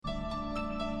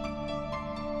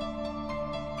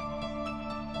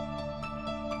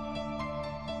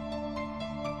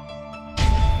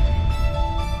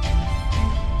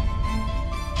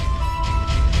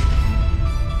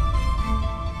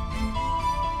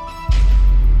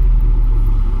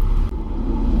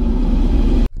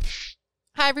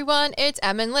everyone, it's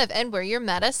Em and Liv, and we're your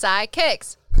meta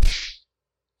sidekicks.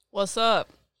 What's up?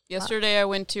 Yesterday I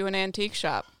went to an antique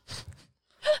shop.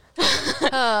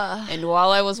 And while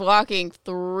I was walking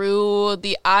through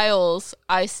the aisles,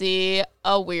 I see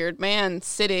a weird man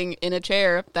sitting in a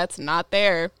chair that's not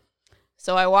there.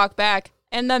 So I walk back,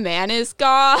 and the man is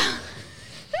gone. And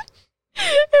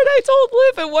I told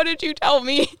Liv, and what did you tell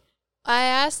me? I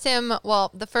asked him, well,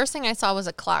 the first thing I saw was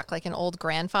a clock, like an old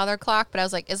grandfather clock, but I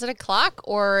was like, is it a clock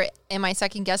or am I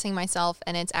second guessing myself?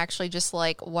 And it's actually just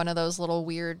like one of those little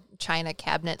weird china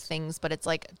cabinet things, but it's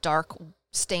like dark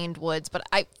stained woods. But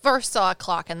I first saw a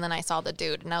clock and then I saw the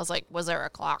dude and I was like, was there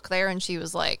a clock there? And she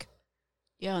was like,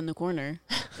 yeah, in the corner.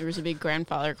 There was a big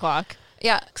grandfather clock.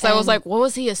 Yeah. Because I was like, what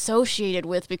was he associated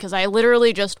with? Because I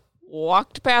literally just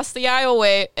walked past the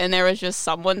aisleway and there was just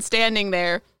someone standing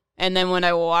there. And then when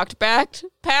I walked back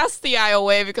past the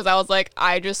aisleway, because I was like,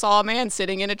 I just saw a man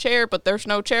sitting in a chair, but there's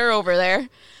no chair over there,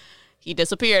 he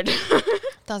disappeared. That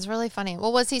was really funny.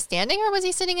 Well, was he standing or was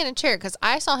he sitting in a chair? Because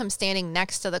I saw him standing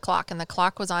next to the clock, and the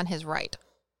clock was on his right,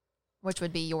 which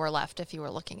would be your left if you were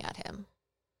looking at him.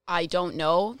 I don't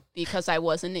know, because I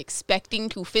wasn't expecting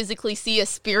to physically see a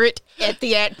spirit at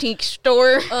the antique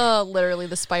store. Literally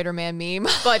the Spider-Man meme.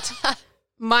 But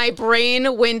my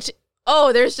brain went,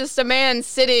 oh, there's just a man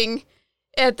sitting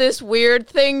at this weird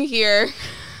thing here.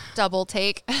 Double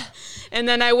take. And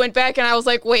then I went back and I was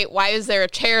like, wait, why is there a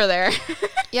chair there?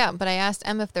 Yeah, but I asked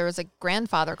Em if there was a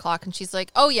grandfather clock, and she's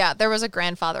like, oh, yeah, there was a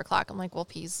grandfather clock. I'm like, well,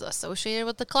 he's associated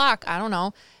with the clock. I don't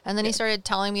know. And then he started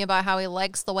telling me about how he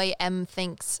likes the way Em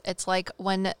thinks. It's like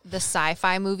when the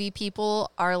sci-fi movie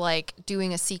people are, like,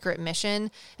 doing a secret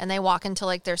mission, and they walk into,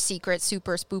 like, their secret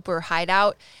super spooper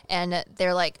hideout, and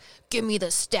they're like, give me the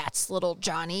stats, little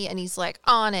Johnny. And he's like,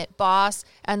 on it, boss.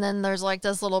 And then there's, like,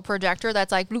 this little projector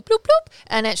that's like, bloop, bloop, bloop,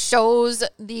 and it shows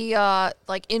the,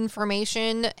 like,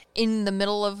 information in the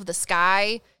middle of the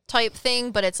sky type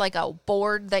thing, but it's like a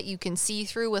board that you can see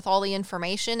through with all the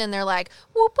information, and they're like,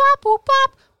 whoop, wop, whoop,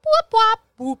 wop, whoop, wop,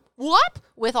 whoop, whoop,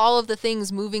 with all of the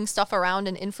things moving stuff around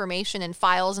and information and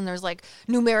files, and there's like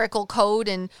numerical code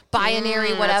and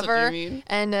binary whatever. That's what you mean.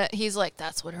 And he's like,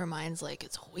 that's what her mind's like.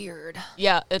 It's weird.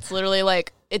 Yeah, it's literally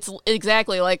like, it's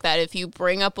exactly like that. If you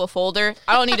bring up a folder,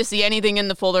 I don't need to see anything in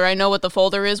the folder. I know what the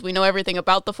folder is. We know everything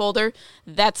about the folder.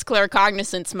 That's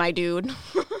claircognizance, my dude.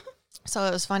 So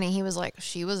it was funny. He was like,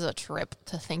 she was a trip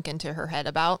to think into her head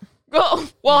about. Oh,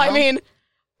 well, you know? I mean,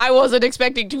 I wasn't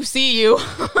expecting to see you.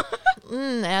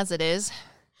 As it is.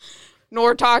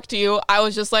 Nor talk to you. I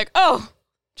was just like, oh,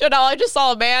 Janelle, I just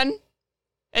saw a man,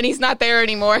 and he's not there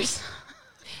anymore.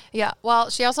 Yeah, well,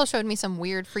 she also showed me some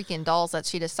weird freaking dolls that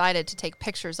she decided to take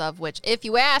pictures of, which, if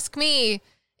you ask me,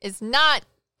 is not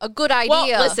a good idea.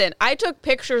 Well, listen, I took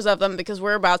pictures of them because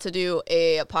we're about to do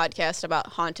a podcast about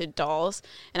haunted dolls,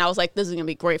 and I was like, this is going to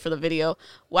be great for the video.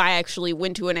 Well, I actually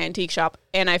went to an antique shop,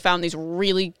 and I found these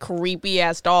really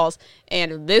creepy-ass dolls,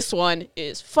 and this one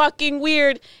is fucking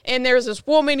weird, and there's this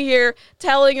woman here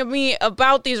telling me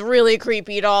about these really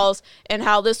creepy dolls, and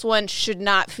how this one should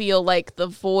not feel like the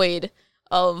void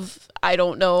of, I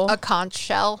don't know. A conch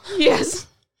shell. Yes.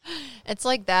 It's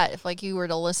like that if, like, you were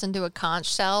to listen to a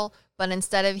conch shell, but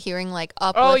instead of hearing, like,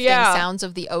 uplifting sounds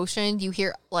of the ocean, you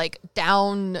hear, like,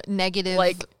 down, negative,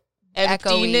 like,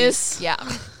 emptiness. Echoey.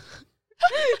 Yeah.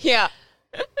 Yeah.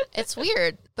 It's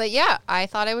weird. But, yeah, I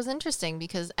thought it was interesting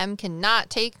because Em cannot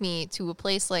take me to a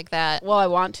place like that. Well, I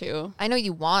want to. I know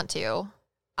you want to.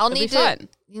 It'll be fun.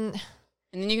 And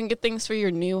then you can get things for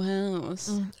your new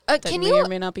house that may or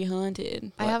may not be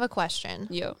haunted. I have a question.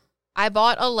 Yo. I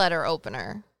bought a letter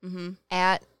opener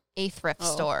at a thrift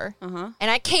store. And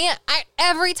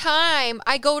every time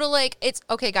I go to, like,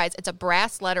 okay, guys, it's a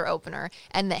brass letter opener,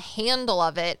 and the handle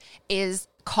of it is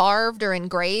carved or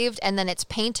engraved, and then it's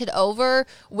painted over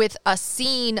with a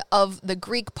scene of the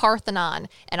Greek Parthenon,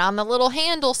 and on the little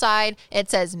handle side it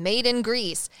says made in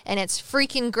Greece, and it's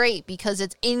freaking great because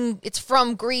it's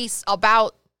from Greece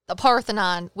about the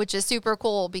Parthenon, which is super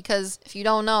cool because if you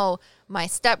don't know, my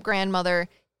step grandmother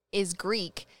is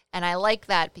Greek. And I like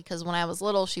that because when I was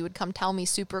little, she would come tell me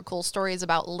super cool stories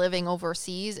about living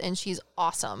overseas, and she's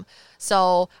awesome.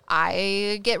 So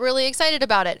I get really excited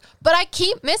about it. But I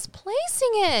keep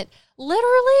misplacing it.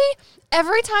 Literally,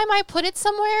 every time I put it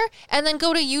somewhere and then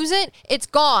go to use it, it's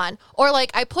gone. Or,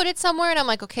 like, I put it somewhere and I'm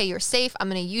like, okay, you're safe. I'm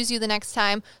going to use you the next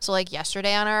time. So, like,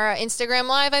 yesterday on our Instagram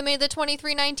Live, I made the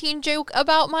 $23.19 joke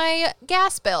about my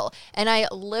gas bill. And I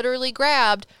literally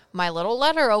grabbed my little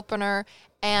letter opener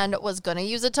and was going to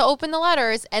use it to open the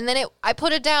letters. And then I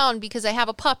put it down because I have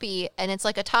a puppy and it's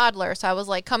like a toddler. So I was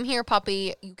like, come here,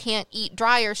 puppy. You can't eat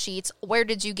dryer sheets. Where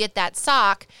did you get that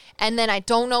sock? And then I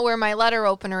don't know where my letter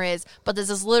opener is, but this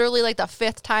is literally like the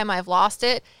 5th time I've lost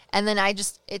it. And then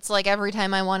it's like every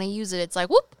time I want to use it, it's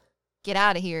like, whoop, get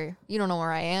out of here. You don't know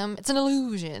where I am. It's an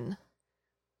illusion.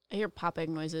 I hear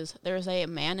popping noises. There's a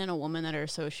man and a woman that are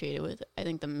associated with it. I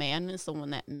think the man is the one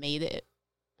that made it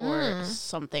or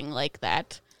something like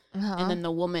that. And then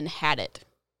the woman had it.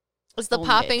 Is the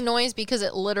popping noise because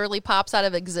it literally pops out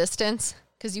of existence?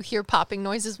 Because you hear popping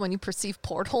noises when you perceive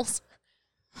portals?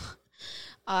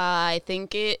 I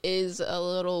think it is a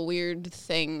little weird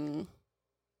thing.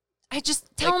 I just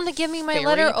tell him to give me my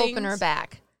letter opener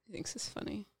back. He thinks it's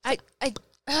funny.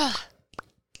 That's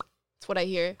what I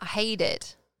hear. I hate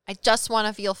it. I just want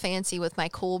to feel fancy with my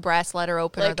cool brass letter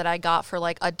opener that I got for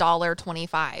like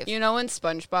 $1.25. You know in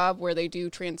SpongeBob where they do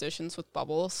transitions with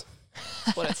bubbles?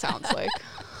 That's what it sounds like.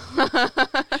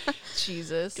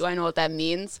 Jesus. Do I know what that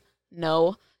means?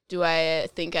 No. Do I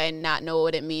think I not know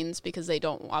what it means because they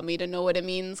don't want me to know what it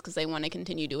means because they want to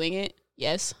continue doing it?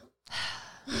 Yes.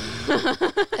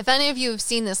 If any of you have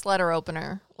seen this letter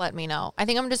opener, let me know. I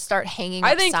think I'm going to start hanging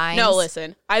up signs. No,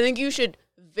 listen. I think you should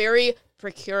very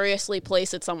precariously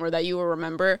place it somewhere that you will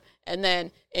remember, and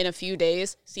then in a few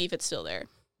days, see if it's still there.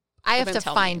 I have to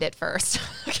find it first.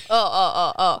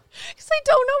 Oh. Because I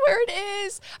don't know where it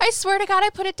is. I swear to God,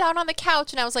 I put it down on the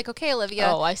couch, and I was like, okay,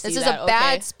 Olivia, this is a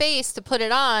bad space to put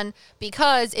it on,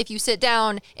 because if you sit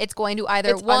down, it's going to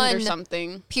either, one,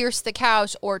 pierce the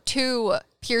couch, or 2,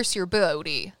 pierce your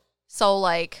booty. So,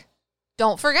 like,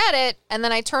 don't forget it. And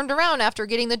then I turned around after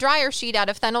getting the dryer sheet out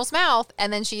of Fennel's mouth,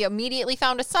 and then she immediately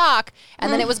found a sock,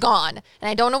 and then it was gone. And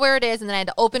I don't know where it is, and then I had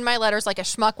to open my letters like a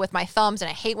schmuck with my thumbs, and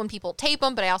I hate when people tape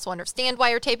them, but I also understand why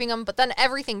you're taping them. But then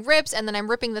everything rips, and then I'm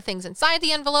ripping the things inside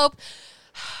the envelope.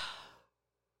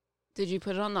 Did you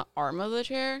put it on the arm of the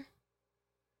chair?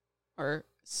 Or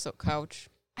couch?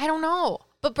 I don't know.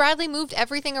 But Bradley moved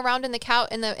everything around in the couch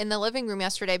in the living room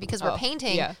yesterday because we're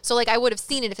painting. Yeah. So like I would have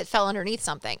seen it if it fell underneath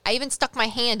something. I even stuck my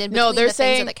hand in between the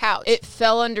things of the couch. It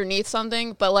fell underneath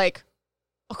something, but like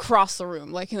across the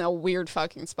room, like in a weird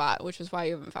fucking spot, which is why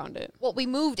you haven't found it. Well, we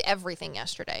moved everything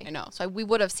yesterday. I know. So we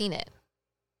would have seen it.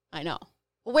 I know.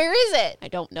 Where is it? I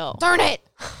don't know. Darn it.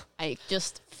 I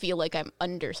just feel like I'm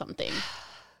under something.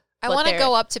 I want to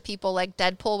go up to people like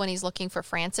Deadpool when he's looking for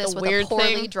Francis with a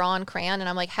poorly drawn crayon, and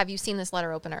I'm like, have you seen this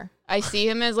letter opener? I see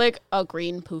him as like a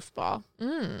green poof ball.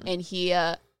 And he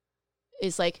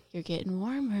is like, you're getting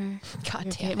warmer. God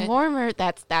you're damn getting it. warmer.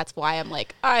 That's why I'm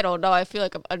like, I don't know. I feel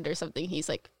like I'm under something. He's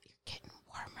like, you're getting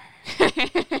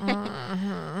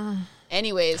warmer.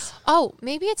 Anyways. Oh,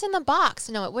 maybe it's in the box.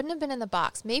 No, it wouldn't have been in the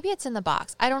box. Maybe it's in the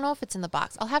box. I don't know if it's in the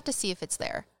box. I'll have to see if it's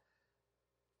there.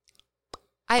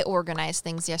 I organized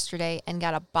things yesterday and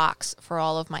got a box for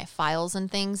all of my files and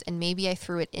things, and maybe I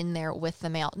threw it in there with the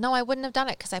mail. No, I wouldn't have done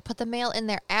it because I put the mail in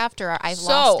there after I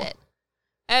lost it.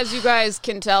 As you guys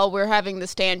can tell, we're having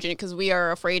this tangent because we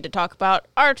are afraid to talk about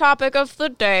our topic of the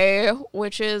day,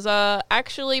 which is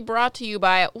actually brought to you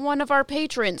by one of our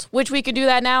patrons, which we could do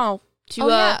that now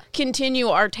to continue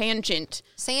our tangent.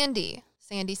 Sandy.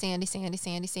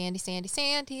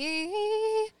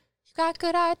 You got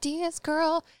good ideas,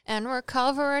 girl, and we're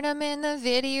covering them in the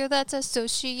video that's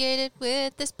associated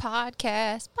with this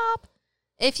podcast. Pop.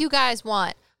 If you guys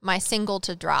want my single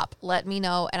to drop, let me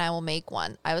know and I will make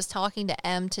one. I was talking to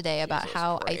Em today about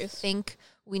how I think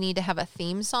we need to have a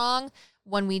theme song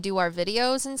when we do our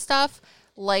videos and stuff,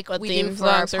 like we do for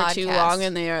our podcast. Theme songs are too long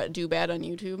and they do bad on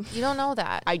YouTube. You don't know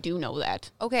that. I do know that.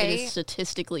 Okay. It is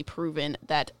statistically proven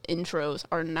that intros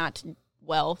are not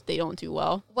they don't do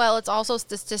well. Well, it's also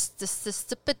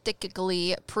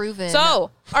statistically proven.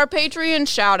 So, our Patreon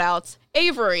shout-outs.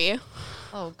 Avery.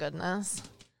 Oh, goodness.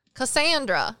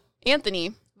 Cassandra.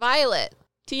 Anthony. Violet.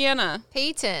 Tiana.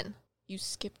 Peyton. You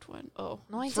skipped one. Oh.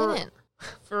 No, I didn't.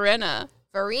 Verena.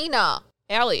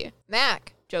 Allie.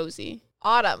 Mac. Josie.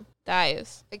 Autumn.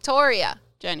 Dias. Victoria.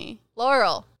 Jenny.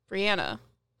 Laurel. Brianna.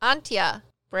 Antia.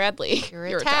 Bradley.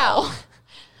 You're a towel.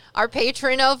 Our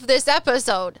patron of this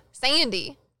episode.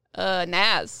 Sandy.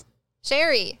 Naz.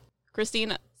 Sherry.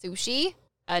 Christina. Sushi.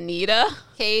 Anita.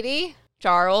 Katie.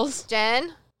 Charles.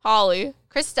 Jen. Holly.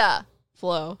 Krista.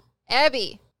 Flo.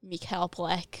 Abby. Mikhail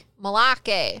Plek.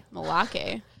 Malake.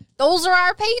 Those are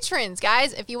our patrons,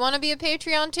 guys. If you want to be a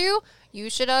Patreon too,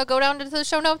 you should go down to the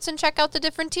show notes and check out the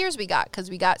different tiers we got, because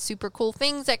we got super cool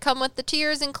things that come with the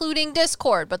tiers, including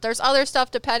Discord. But there's other stuff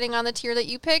depending on the tier that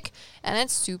you pick, and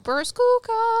it's super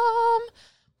skookum.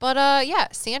 But, yeah,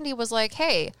 Sandy was like,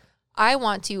 hey, I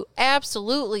want to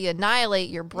absolutely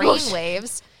annihilate your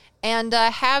brainwaves and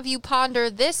have you ponder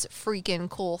this freaking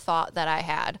cool thought that I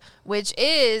had, which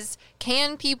is,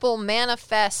 can people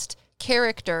manifest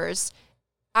characters,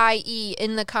 i.e.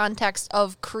 in the context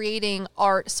of creating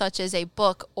art such as a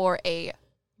book or a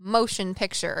motion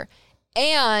picture?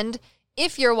 And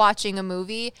if you're watching a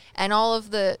movie and all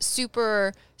of the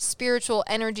super spiritual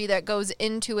energy that goes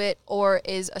into it or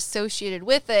is associated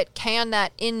with it, can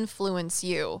that influence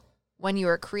you when you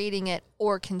are creating it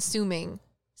or consuming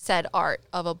said art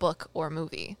of a book or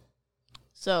movie?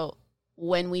 So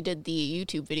when we did the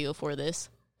YouTube video for this,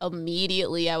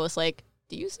 immediately I was like,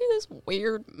 do you see this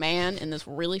weird man in this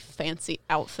really fancy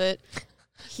outfit?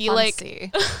 He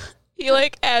he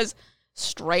has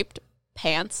striped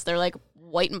pants. They're like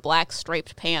white and black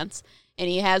striped pants. And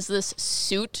he has this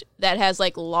suit that has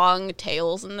like long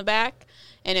tails in the back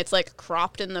and it's like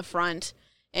cropped in the front.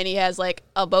 And he has like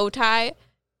a bow tie,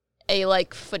 a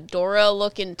like fedora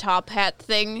looking top hat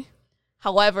thing.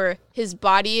 However, his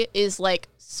body is like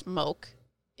smoke.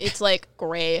 It's like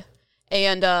gray.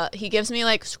 And he gives me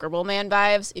like Scribble Man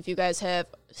vibes. If you guys have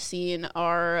seen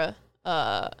our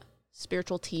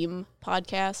Spiritual Team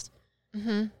podcast,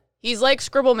 he's like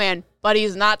Scribble Man, but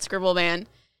he's not Scribble Man.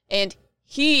 And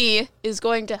he is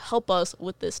going to help us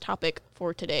with this topic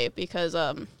for today because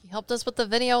he helped us with the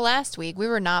video last week. We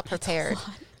were not prepared.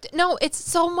 No, it's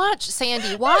so much,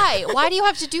 Sandy. Why? Why do you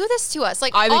have to do this to us?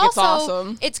 Like, I think it's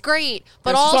awesome. It's great,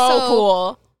 but it's also so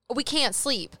cool. We can't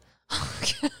sleep.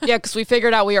 Yeah, because we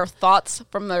figured out we are thoughts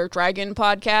from their Dragon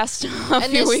podcast a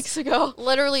few weeks ago.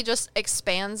 Literally just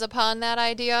expands upon that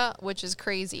idea, which is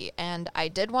crazy. And I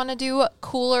did want to do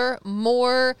cooler,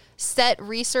 more set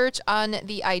research on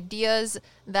the ideas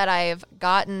that I've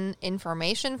gotten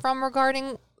information from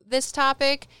regarding this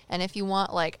topic. And if you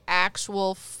want like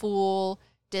actual full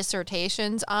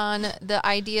dissertations on the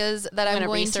ideas that I'm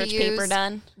going to use, paper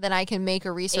done, then I can make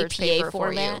a research APA paper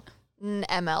format. for you.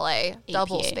 MLA,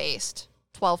 double-spaced,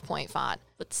 12-point font.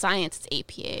 With science,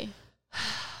 it's APA.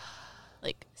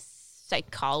 Like,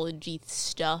 psychology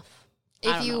stuff.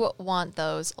 If you want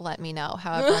those, let me know.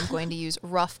 However, I'm going to use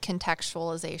rough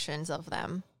contextualizations of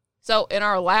them. So, in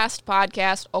our last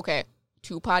podcast,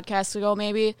 2 podcasts ago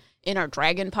maybe, in our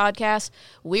Dragon podcast,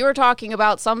 we were talking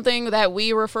about something that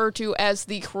we refer to as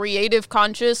the creative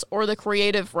conscious or the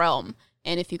creative realm.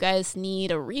 And if you guys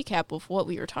need a recap of what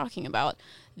we were talking about,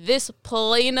 this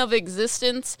plane of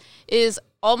existence is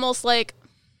almost like,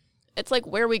 it's like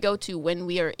where we go to when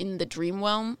we are in the dream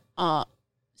realm,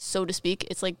 so to speak.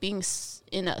 It's like being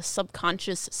in a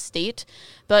subconscious state.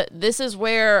 But this is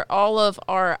where all of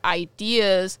our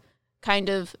ideas kind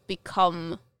of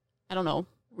become, I don't know,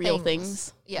 real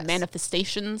things. Yes.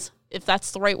 Manifestations, if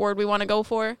that's the right word we want to go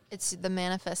for. It's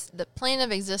the plane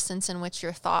of existence in which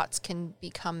your thoughts can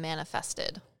become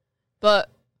manifested. But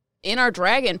in our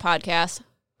Dragon podcast,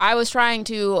 I was trying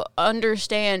to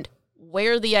understand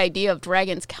where the idea of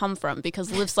dragons come from,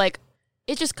 because Liv's like,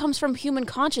 it just comes from human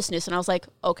consciousness. And I was like,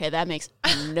 okay, that makes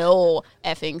no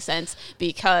effing sense,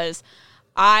 because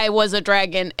I was a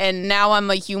dragon and now I'm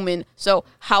a human. So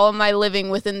how am I living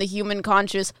within the human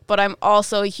conscious, but I'm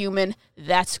also a human?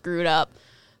 That's screwed up.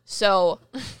 So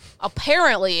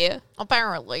apparently,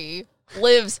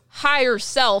 Liv's higher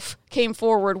self came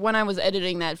forward when I was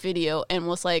editing that video and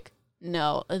was like,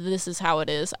 no, this is how it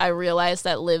is. I realized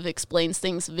that Liv explains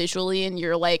things visually and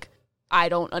you're like, I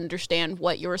don't understand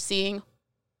what you're seeing.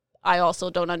 I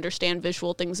also don't understand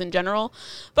visual things in general,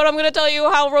 but I'm going to tell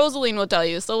you how Rosaline will tell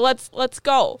you. So let's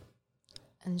go.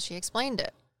 And she explained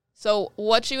it. So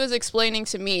what she was explaining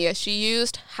to me, she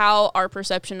used how our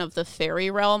perception of the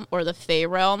fairy realm or the fae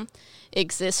realm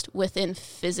exists within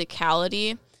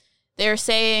physicality. They're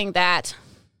saying that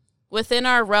within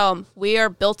our realm, we are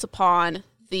built upon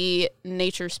the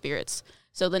nature spirits.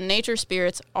 So the nature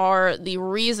spirits are the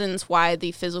reasons why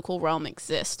the physical realm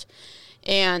exists.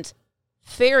 And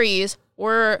fairies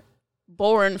were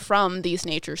born from these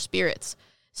nature spirits.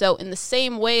 So in the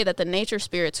same way that the nature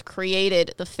spirits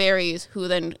created the fairies, who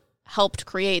then helped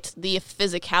create the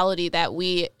physicality that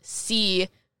we see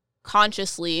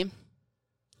consciously,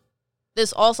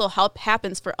 this also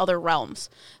happens for other realms.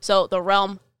 So the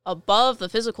realm above the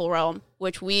physical realm,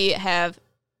 which we have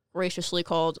graciously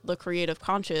called the creative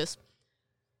conscious,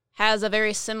 has a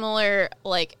very similar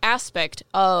aspect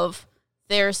of,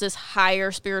 there's this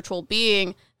higher spiritual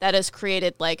being that has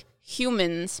created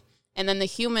humans, and then the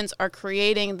humans are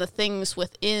creating the things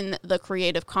within the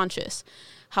creative conscious.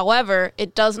 However,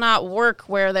 it does not work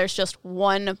where there's just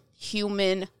one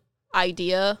human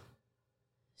idea.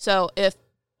 So if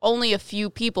only a few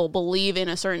people believe in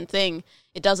a certain thing,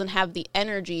 it doesn't have the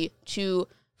energy to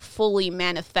fully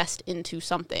manifest into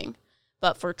something.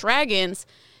 But for dragons,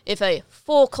 if a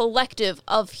full collective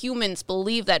of humans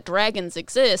believe that dragons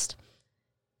exist,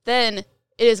 then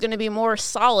it is going to be more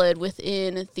solid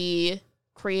within the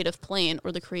creative plane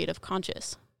or the creative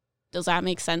conscious. Does that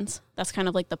make sense? That's kind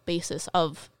of like the basis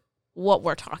of what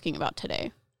we're talking about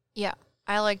today. Yeah.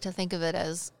 I like to think of it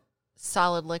as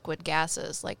solid, liquid,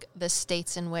 gases, like the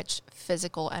states in which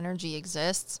physical energy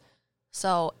exists.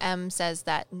 So M says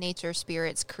that nature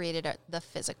spirits created the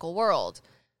physical world.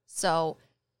 So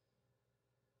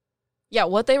yeah,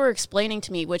 what they were explaining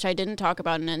to me, which I didn't talk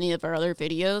about in any of our other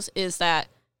videos, is that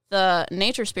the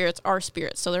nature spirits are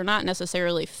spirits. So they're not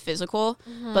necessarily physical,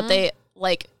 but they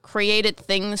like created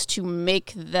things to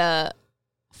make the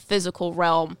physical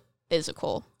realm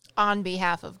physical. On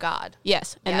behalf of God.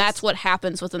 Yes, and that's what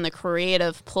happens within the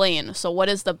creative plane. So what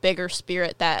is the bigger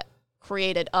spirit that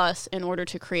created us in order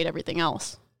to create everything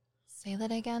else? Say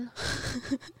that again.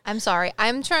 I'm sorry.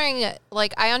 I'm trying,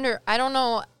 like, I don't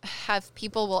know if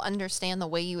people will understand the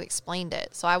way you explained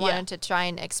it. So I wanted to try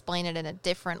and explain it in a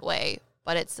different way,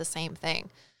 but it's the same thing.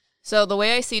 So the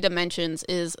way I see dimensions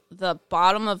is the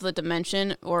bottom of the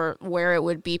dimension, or where it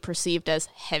would be perceived as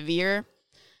heavier.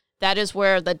 That is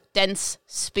where the dense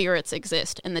spirits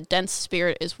exist, and the dense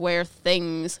spirit is where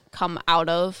things come out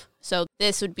of. So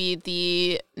this would be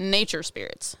the nature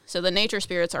spirits. So the nature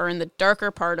spirits are in the darker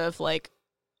part of like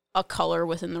a color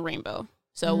within the rainbow.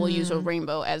 So we'll use a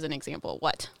rainbow as an example.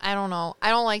 What? I don't know. I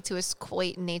don't like to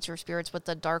equate nature spirits with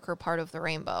the darker part of the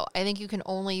rainbow. I think you can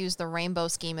only use the rainbow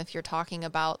scheme if you're talking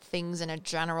about things in a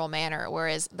general manner,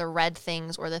 whereas the red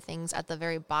things or the things at the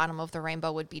very bottom of the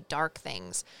rainbow would be dark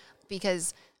things.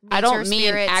 Because I don't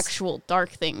mean actual dark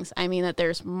things. I mean that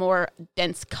there's more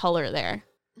dense color there.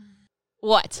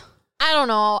 What? I don't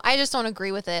know. I just don't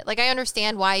agree with it. Like, I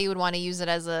understand why you would want to use it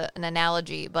as an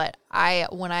analogy, but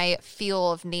when I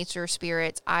feel of nature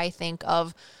spirits, I think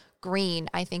of green,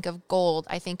 I think of gold,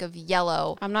 I think of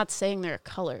yellow. I'm not saying they're a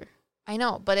color. I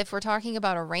know, but if we're talking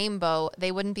about a rainbow,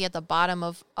 they wouldn't be at the bottom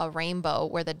of a rainbow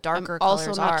where the darker colors are. I'm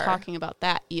also not talking about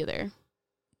that either.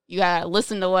 You gotta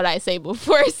listen to what I say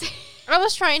before I say. I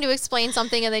was trying to explain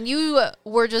something, and then you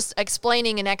were just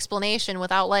explaining an explanation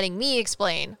without letting me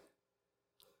explain.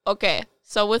 Okay,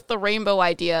 so with the rainbow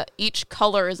idea, each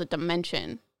color is a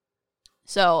dimension.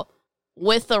 So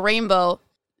with the rainbow,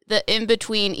 the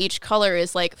in-between each color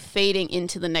is like fading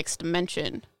into the next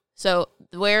dimension. So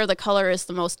where the color is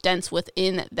the most dense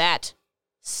within that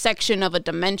section of a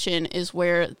dimension is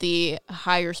where the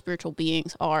higher spiritual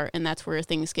beings are, and that's where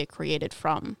things get created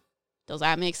from. Does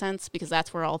that make sense? Because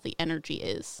that's where all the energy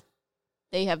is.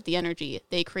 They have the energy.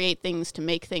 They create things to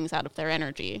make things out of their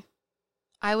energy.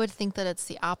 I would think that it's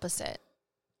the opposite.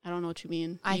 I don't know what you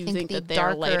mean. I think that they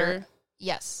are lighter?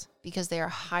 Yes, because they are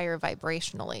higher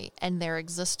vibrationally, and their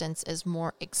existence is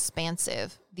more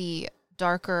expansive. The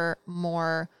darker,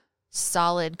 more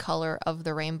solid color of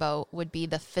the rainbow would be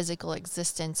the physical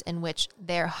existence in which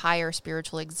their higher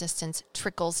spiritual existence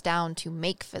trickles down to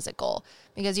make physical.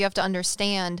 Because you have to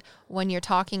understand, when you're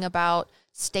talking about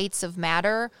states of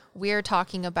matter, we're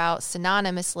talking about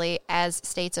synonymously as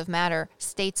states of matter,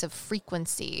 states of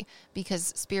frequency,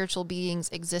 because spiritual beings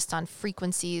exist on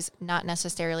frequencies, not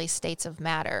necessarily states of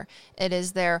matter. It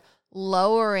is their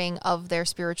lowering of their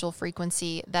spiritual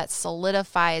frequency that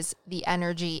solidifies the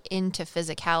energy into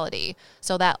physicality.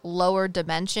 So that lower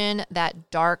dimension, that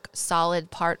dark,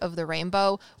 solid part of the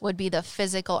rainbow, would be the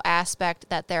physical aspect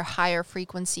that their higher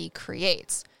frequency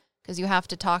creates. Because you have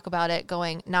to talk about it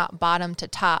going not bottom to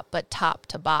top, but top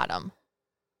to bottom.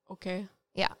 Okay.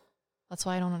 Yeah. That's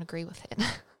why I don't agree with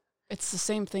it. It's the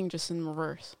same thing, just in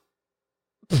reverse.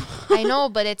 I know,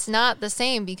 but it's not the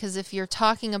same, because if you're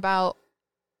talking about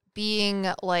being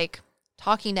like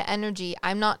talking to energy,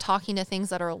 I'm not talking to things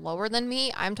that are lower than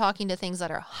me. I'm talking to things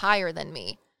that are higher than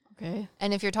me. Okay.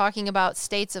 And if you're talking about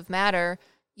states of matter,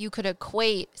 you could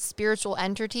equate spiritual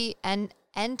entity and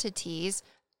entities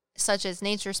such as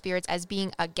nature spirits as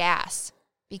being a gas,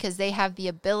 because they have the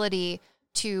ability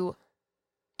to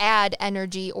add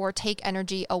energy or take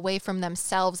energy away from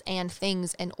themselves and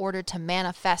things in order to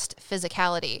manifest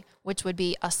physicality, which would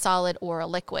be a solid or a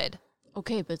liquid.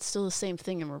 Okay, but it's still the same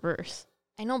thing in reverse.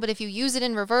 I know, but if you use it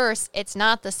in reverse, it's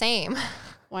not the same.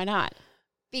 Why not?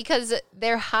 Because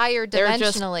they're higher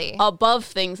dimensionally. They're just above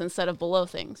things instead of below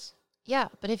things. Yeah,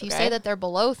 but if you say that they're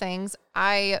below things,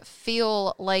 I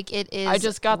feel like it is I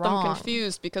just got wrong. them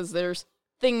confused because there's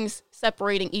things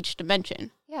separating each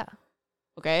dimension. Yeah.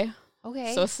 Okay?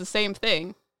 Okay. So it's the same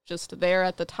thing, just they're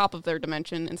at the top of their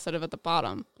dimension instead of at the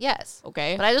bottom. Yes.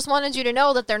 Okay? But I just wanted you to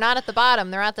know that they're not at the bottom,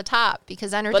 they're at the top,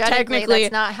 because energetically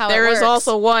that's not how it works. There is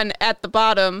also one at the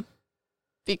bottom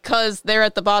because they're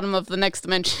at the bottom of the next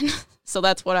dimension. So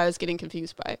that's what I was getting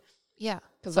confused by. Yeah.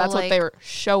 Because that's what they were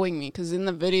showing me. Because in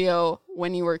the video,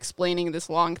 when you were explaining this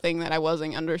long thing that I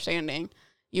wasn't understanding,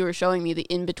 you were showing me the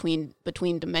in-between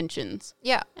dimensions.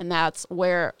 Yeah. And that's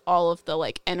where all of the,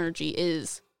 like, energy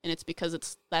is. And it's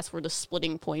because that's where the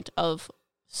splitting point of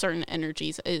certain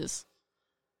energies is.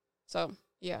 So,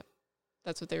 yeah.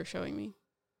 That's what they were showing me.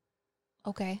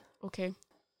 Okay.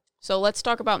 So let's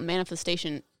talk about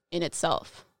manifestation in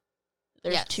itself.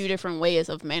 There's 2 different ways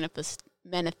of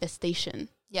manifestation.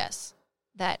 Yes.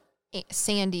 That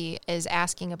Sandy is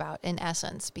asking about in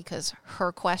essence, because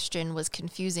her question was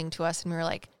confusing to us and we were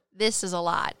like, this is a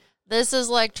lot. This is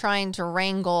like trying to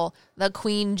wrangle the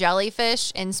queen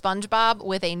jellyfish in SpongeBob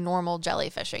with a normal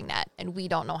jellyfishing net, and we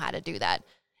don't know how to do that.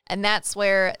 And that's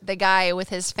where the guy with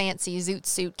his fancy zoot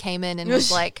suit came in and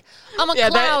was like, I'm a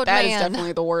cloud that man. That is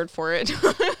definitely the word for it.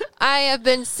 I have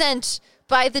been sent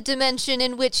by the dimension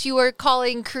in which you are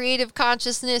calling creative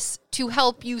consciousness to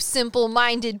help you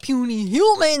simple-minded, puny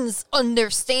humans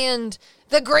understand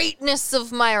the greatness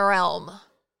of my realm.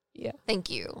 Yeah. Thank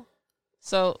you.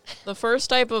 So the first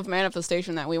type of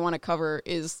manifestation that we want to cover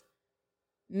is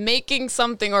making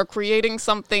something or creating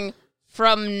something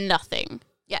from nothing.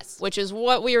 Yes. Which is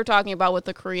what we were talking about with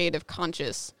the creative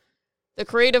conscious. The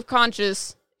creative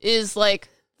conscious is like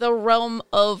the realm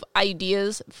of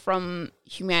ideas from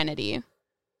humanity.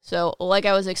 So, like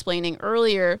I was explaining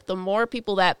earlier, the more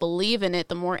people that believe in it,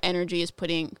 the more energy is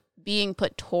being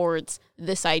put towards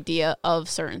this idea of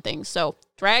certain things. So,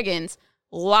 dragons,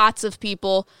 lots of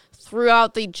people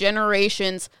throughout the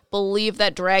generations believe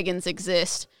that dragons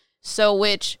exist. So,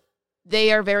 which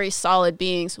they are very solid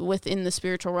beings within the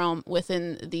spiritual realm,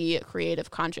 within the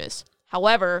creative conscious.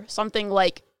 However, something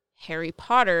like Harry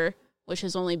Potter, which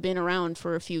has only been around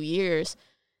for a few years,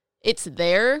 it's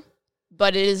there,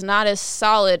 but it is not as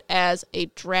solid as a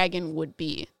dragon would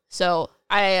be. So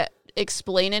I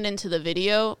explain it into the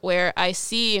video where I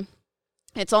see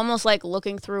it's almost like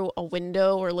looking through a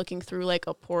window or looking through like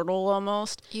a portal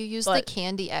almost. You use the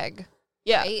candy egg.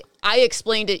 Yeah, right? I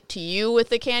explained it to you with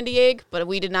the candy egg, but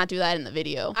we did not do that in the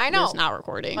video. I know. It was not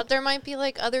recording. But there might be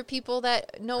like other people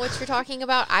that know what you're talking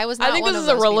about. I was not I think one this of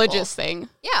is a those religious people. thing.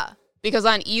 Yeah. Because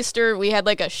on Easter, we had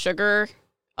like a sugar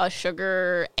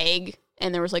egg,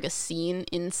 and there was like a scene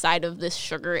inside of this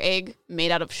sugar egg made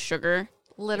out of sugar.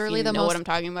 Literally the know most what I'm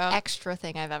talking about. Extra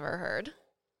thing I've ever heard.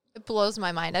 It blows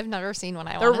my mind. I've never seen one.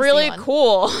 They're really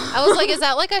cool. I was like, is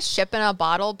that like a ship in a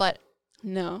bottle, but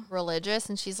no, religious?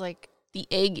 And she's like, the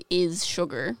egg is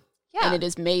sugar. Yeah. And it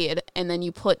is made, and then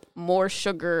you put more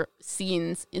sugar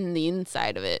scenes in the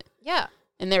inside of it. Yeah.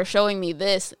 And they're showing me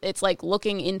this. It's like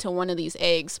looking into one of these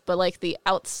eggs, but like the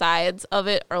outsides of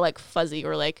it are like fuzzy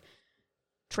or like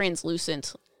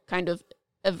translucent, kind of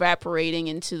evaporating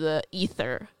into the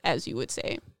ether, as you would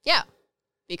say. Yeah.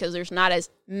 Because there's not as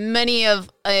many of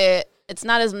it's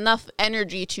not as enough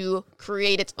energy to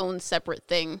create its own separate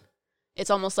thing. It's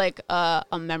almost like a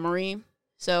memory.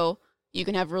 So you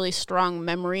can have really strong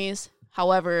memories.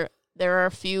 However, there are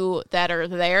a few that are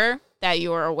there that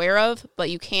you are aware of, but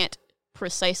you can't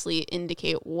precisely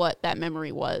indicate what that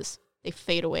memory was. They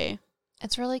fade away.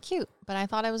 It's really cute, but I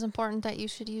thought it was important that you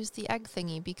should use the egg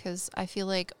thingy because I feel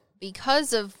like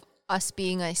because of us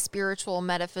being a spiritual,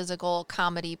 metaphysical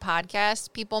comedy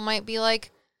podcast, people might be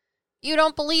like, you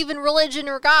don't believe in religion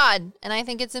or God. And I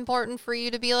think it's important for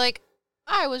you to be like,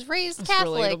 I was raised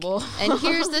Catholic. And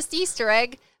here's this Easter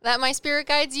egg that my spirit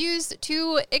guides used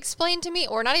to explain to me,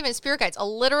 or not even spirit guides, a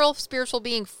literal spiritual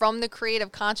being from the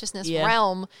creative consciousness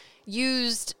realm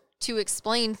used to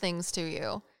explain things to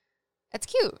you. It's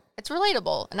cute. It's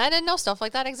relatable. And I didn't know stuff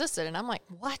like that existed. And I'm like,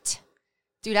 what?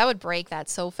 Dude, I would break that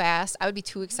so fast. I would be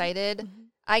too excited. Mm-hmm.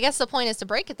 I guess the point is to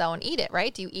break it, though, and eat it,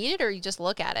 right? Do you eat it or you just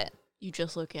look at it? You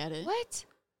just look at it. What?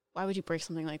 Why would you break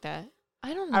something like that?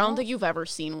 I don't know. I don't think you've ever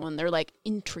seen one. They're like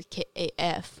intricate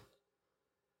AF.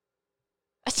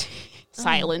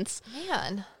 Silence. Oh,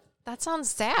 man, that sounds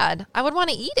sad. I would want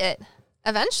to eat it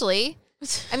eventually.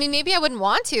 I mean, maybe I wouldn't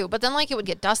want to, but then like it would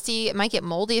get dusty. It might get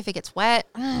moldy if it gets wet.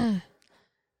 I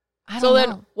don't know.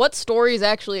 Then what stories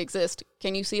actually exist?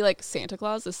 Can you see like Santa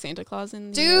Claus? Is Santa Claus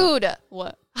in Dude.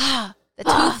 What? The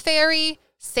Tooth Fairy,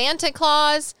 Santa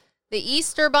Claus, the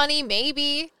Easter Bunny,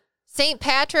 maybe. St.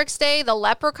 Patrick's Day, the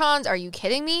leprechauns. Are you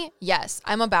kidding me? Yes,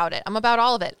 I'm about it. I'm about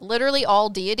all of it. Literally all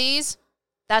deities.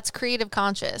 That's creative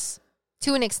conscious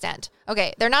to an extent.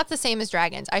 Okay, they're not the same as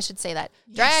dragons. I should say that.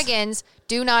 Yes. Dragons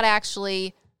do not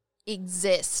actually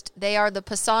exist. They are the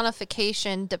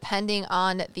personification, depending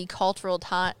on the cultural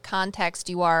context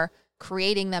you are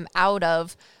creating them out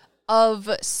of of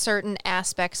certain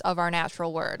aspects of our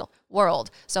natural world.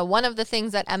 So one of the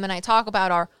things that Em and I talk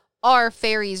about are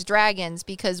fairies, dragons,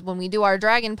 because when we do our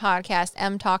dragon podcast,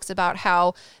 Em talks about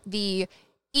how the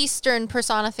Eastern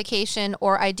personification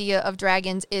or idea of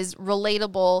dragons is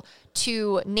relatable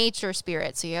to nature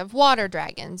spirits. So you have water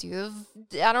dragons, you have,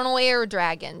 air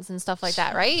dragons and stuff like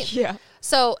that, right? Yeah.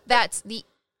 So that's the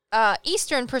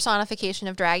Eastern personification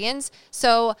of dragons.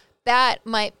 So that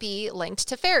might be linked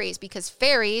to fairies, because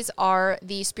fairies are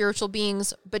the spiritual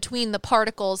beings between the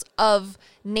particles of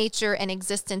nature and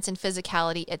existence and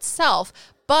physicality itself.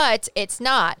 But it's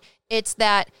not. It's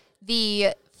that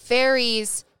the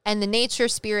fairies and the nature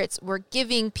spirits were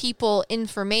giving people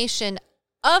information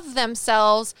of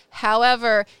themselves.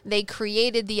 However, they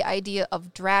created the idea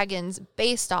of dragons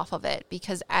based off of it,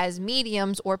 because as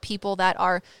mediums or people that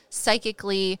are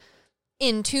psychically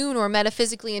in tune or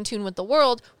metaphysically in tune with the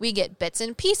world, we get bits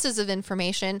and pieces of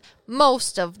information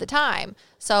most of the time.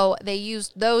 So they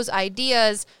used those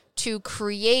ideas to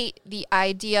create the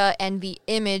idea and the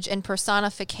image and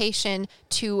personification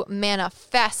to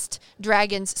manifest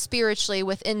dragons spiritually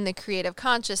within the creative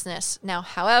consciousness. Now,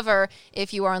 however,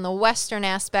 if you are in the Western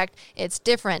aspect, it's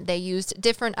different. They used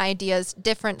different ideas,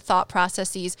 different thought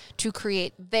processes to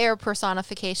create their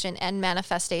personification and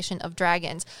manifestation of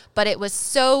dragons. But it was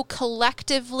so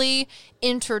collectively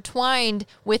intertwined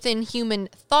within human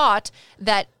thought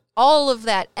that all of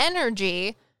that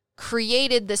energy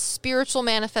created the spiritual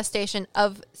manifestation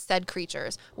of said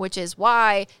creatures, which is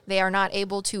why they are not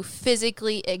able to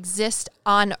physically exist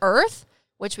on Earth,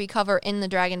 which we cover in the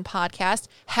Dragon podcast.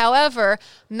 However,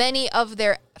 many of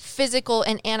their physical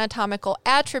and anatomical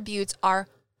attributes are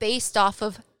based off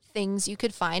of things you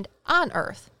could find on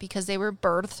Earth, because they were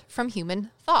birthed from human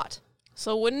thought.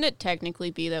 So wouldn't it technically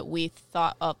be that we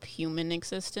thought up human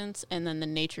existence and then the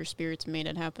nature spirits made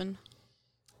it happen?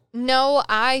 No,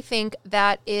 I think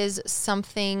that is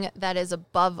something that is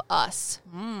above us.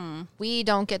 We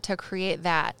don't get to create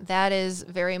that. That is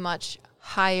very much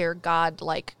higher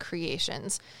God-like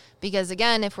creations. Because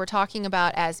again, if we're talking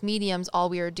about as mediums, all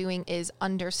we are doing is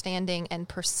understanding and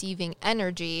perceiving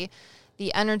energy.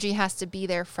 The energy has to be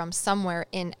there from somewhere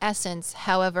in essence.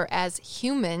 However, as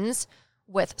humans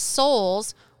with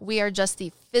souls, we are just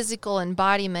the physical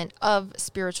embodiment of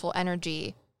spiritual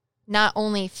energy. Not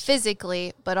only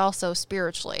physically, but also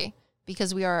spiritually,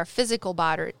 because we are our physical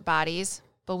bodies,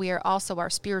 but we are also our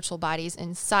spiritual bodies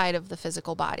inside of the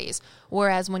physical bodies.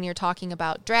 Whereas when you're talking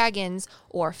about dragons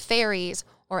or fairies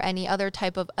or any other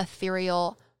type of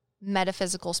ethereal,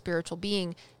 metaphysical, spiritual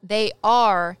being, they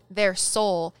are their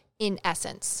soul in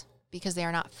essence, because they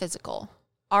are not physical.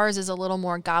 Ours is a little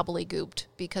more gobbledygooked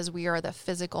because we are the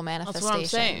physical manifestation. That's what I'm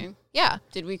saying. Yeah.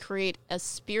 Did we create a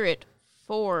spirit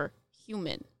for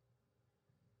human?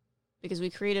 Because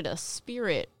we created a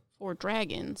spirit for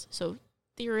dragons, so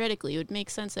theoretically it would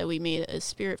make sense that we made a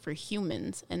spirit for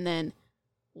humans, and then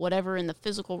whatever in the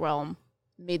physical realm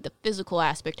made the physical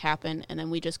aspect happen, and then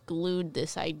we just glued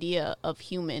this idea of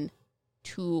human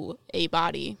to a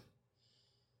body.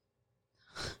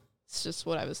 It's just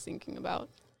what I was thinking about.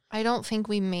 I don't think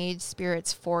we made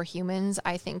spirits for humans.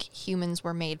 I think humans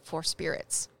were made for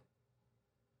spirits.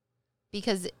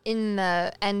 Because in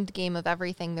the end game of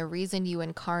everything, the reason you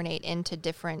incarnate into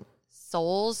different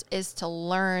souls is to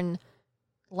learn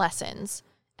lessons.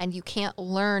 And you can't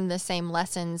learn the same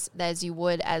lessons as you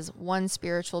would as one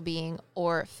spiritual being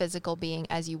or physical being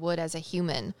as you would as a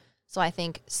human. So I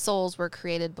think souls were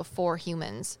created before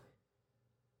humans.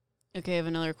 Okay, I have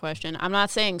another question. I'm not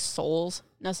saying souls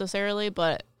necessarily,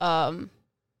 but so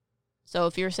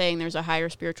if you're saying there's a higher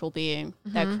spiritual being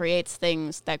that creates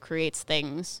things,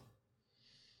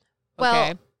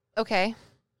 Well, okay.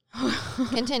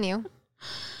 Continue.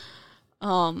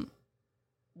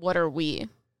 What are we?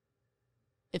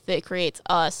 If it creates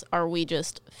us, are we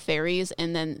just fairies,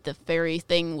 and then the fairy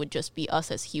thing would just be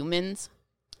us as humans?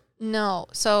 No.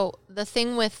 So the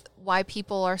thing with why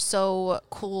people are so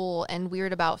cool and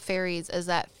weird about fairies is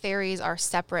that fairies are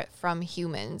separate from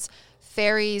humans.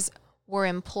 Fairies were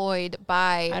employed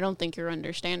by... I don't think you're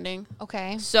understanding.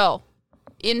 Okay. So,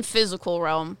 in physical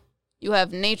realm, you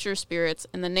have nature spirits,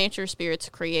 and the nature spirits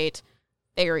create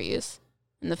fairies.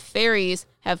 And the fairies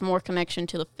have more connection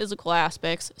to the physical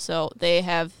aspects, so they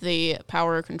have the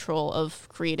power or control of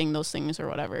creating those things or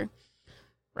whatever.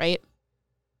 Right?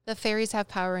 The fairies have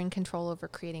power and control over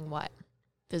creating what?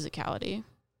 Physicality.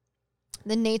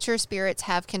 The nature spirits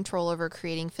have control over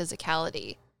creating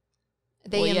physicality.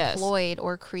 They employed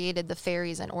or created the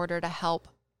fairies in order to help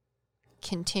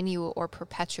continue or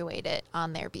perpetuate it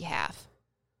on their behalf.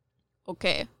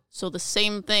 Okay, so the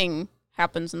same thing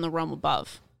happens in the realm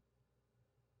above.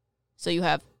 So you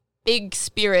have big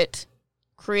spirit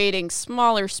creating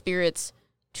smaller spirits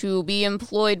to be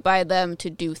employed by them to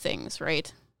do things,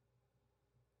 right?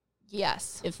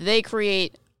 Yes. If they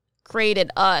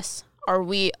created us, are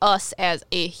we us as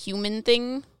a human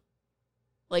thing?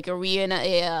 Like, are we in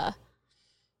I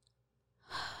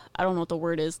don't know what the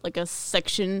word is, like a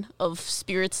section of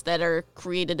spirits that are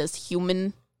created as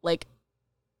human, like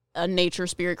a nature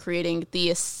spirit creating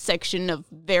the section of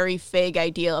very vague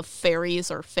idea of fairies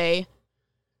or fae?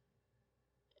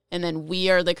 And then we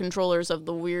are the controllers of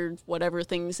the weird whatever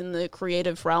things in the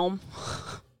creative realm?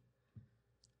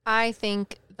 I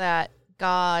think that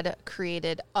God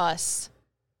created us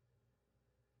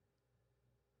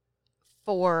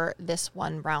for this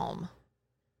one realm,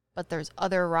 but there's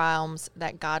other realms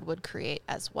that God would create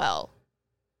as well.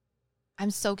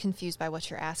 I'm so confused by what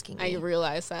you're asking me. I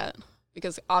realize that,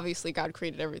 because obviously God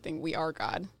created everything. We are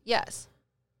God. Yes,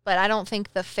 but I don't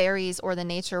think the fairies or the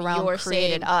nature realm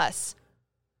created us.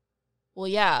 Well,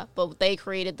 yeah, but they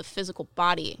created the physical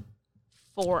body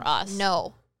for us.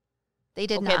 No, they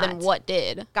did not. Okay, then what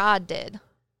did? God did.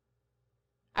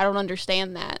 I don't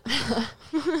understand that.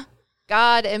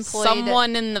 God employed...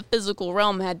 Someone in the physical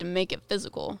realm had to make it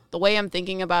physical. The way I'm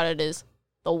thinking about it is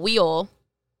the wheel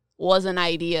was an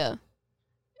idea.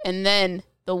 And then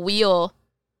the wheel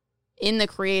in the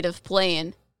creative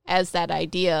plane as that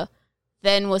idea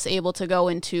then was able to go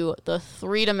into the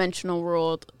three-dimensional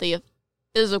world, the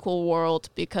physical world,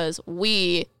 because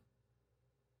we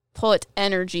put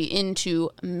energy into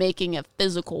making a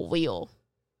physical wheel.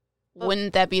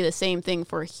 Wouldn't that be the same thing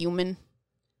for a human?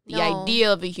 The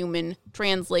idea of a human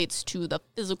translates to the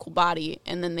physical body,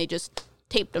 and then they just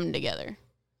taped them together.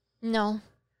 No,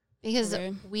 because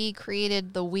we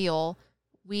created the wheel.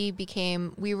 We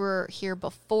were here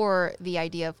before the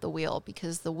idea of the wheel,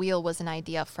 because the wheel was an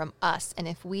idea from us. And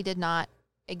if we did not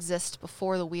exist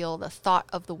before the wheel, the thought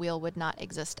of the wheel would not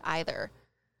exist either.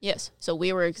 Yes, so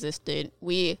we were existed.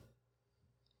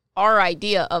 Our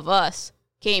idea of us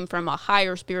came from a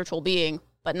higher spiritual being,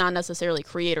 but not necessarily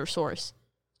creator source.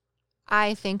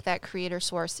 I think that creator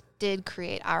source did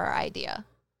create our idea.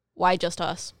 Why just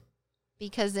us?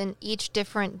 Because in each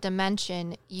different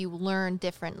dimension, you learn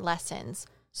different lessons.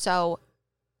 So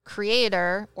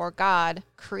creator or God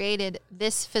created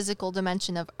this physical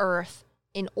dimension of Earth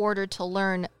in order to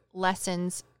learn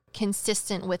lessons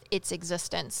consistent with its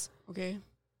existence. Okay.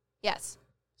 Yes.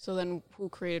 So then who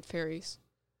created fairies?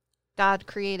 God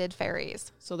created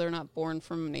fairies. So they're not born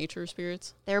from nature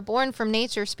spirits? They're born from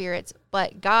nature spirits,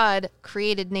 but God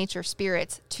created nature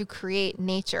spirits to create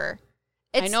nature.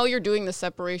 I know you're doing the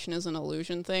separation as an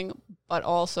illusion thing, but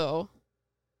also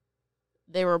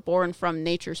they were born from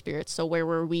nature spirits, so where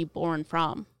were we born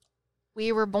from?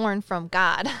 We were born from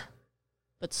God.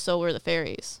 But so were the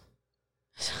fairies.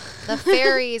 The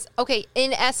fairies, okay,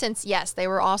 in essence, yes, they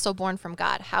were also born from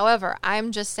God. However,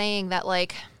 I'm just saying that,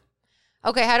 like,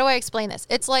 okay, how do I explain this?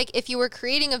 It's like if you were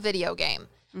creating a video game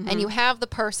and you have the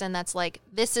person that's like,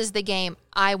 this is the game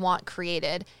I want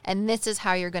created, and this is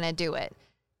how you're going to do it.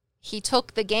 He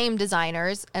took the game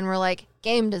designers and were like,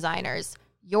 game designers,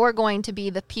 you're going to be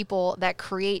the people that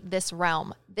create this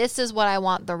realm. This is what I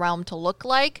want the realm to look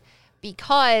like,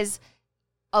 because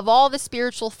of all the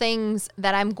spiritual things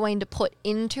that I'm going to put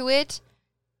into it,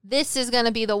 this is going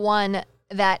to be the one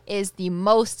that is the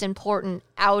most important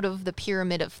out of the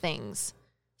pyramid of things.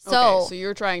 So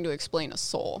you're trying to explain a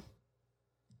soul.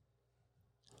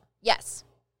 Yes.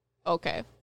 Okay.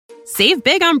 Save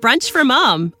big on brunch for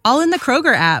mom, all in the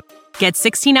Kroger app. Get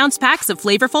 16-ounce packs of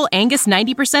flavorful Angus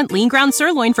 90% lean ground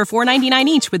sirloin for $4.99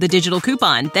 each with a digital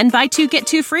coupon. Then buy 2, get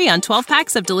 2 free on 12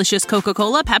 packs of delicious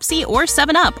Coca-Cola, Pepsi, or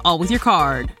 7-Up, all with your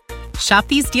card. Shop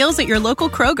these deals at your local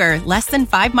Kroger, less than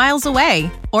 5 miles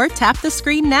away. Or tap the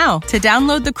screen now to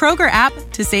download the Kroger app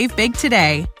to save big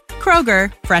today.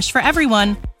 Kroger, fresh for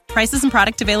everyone. Prices and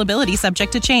product availability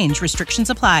subject to change. Restrictions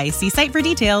apply. See site for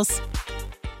details.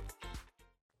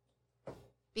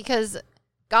 Because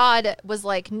God was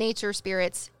like, nature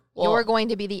spirits, you're going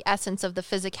to be the essence of the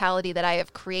physicality that I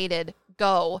have created.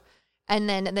 Go. And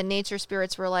then the nature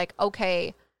spirits were like,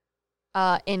 okay,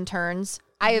 interns,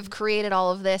 I have created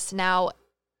all of this. Now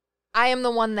I am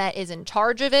the one that is in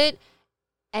charge of it,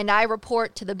 and I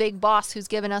report to the big boss who's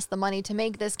given us the money to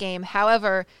make this game.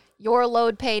 However, you're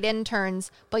load paid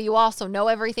interns, but you also know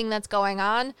everything that's going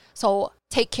on. So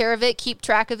take care of it, keep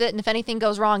track of it. And if anything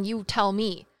goes wrong, you tell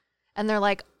me. And they're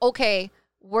like, okay,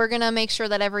 we're going to make sure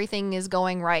that everything is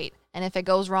going right. And if it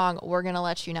goes wrong, we're going to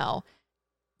let you know.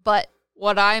 But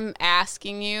what I'm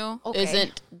asking you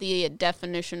isn't the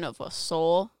definition of a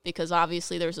soul, because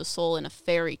obviously there's a soul in a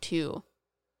fairy too.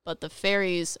 but the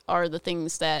fairies are the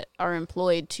things that are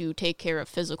employed to take care of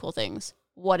physical things.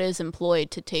 What is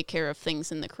employed to take care of things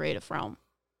in the creative realm?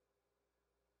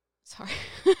 Sorry.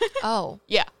 Oh.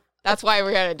 Yeah. That's why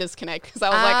we had a disconnect, because I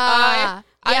was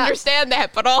I understand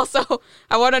that, but also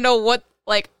I want to know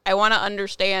I want to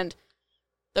understand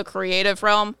the creative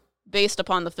realm based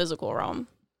upon the physical realm.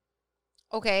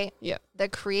 Okay. Yeah. The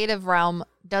creative realm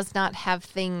does not have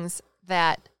things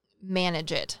that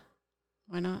manage it.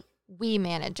 Why not? We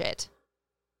manage it.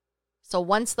 So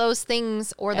once those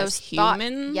things or As those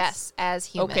humans? yes, as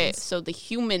humans. Okay, so the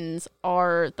humans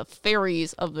are the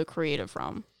fairies of the creative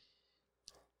realm.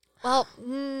 Well,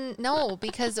 no,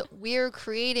 because we're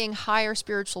creating higher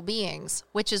spiritual beings,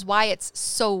 which is why it's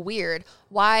so weird.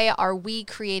 Why are we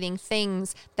creating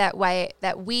things that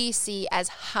we see as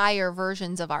higher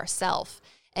versions of ourselves?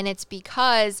 And it's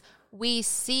because we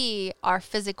see our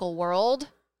physical world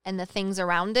and the things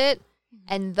around it,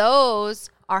 and those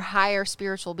are higher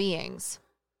spiritual beings.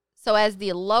 So as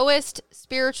the lowest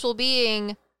spiritual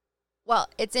being, well,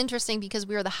 it's interesting because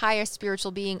we are the highest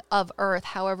spiritual being of Earth.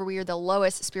 However, we are the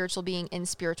lowest spiritual being in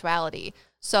spirituality.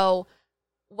 So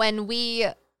when we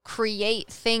create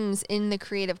things in the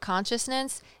creative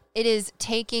consciousness, it is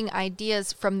taking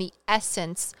ideas from the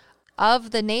essence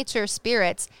of the nature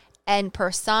spirits and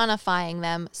personifying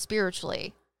them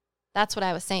spiritually. That's what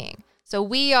I was saying. So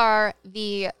we are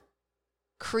the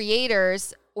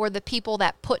creators or the people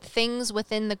that put things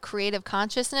within the creative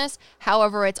consciousness.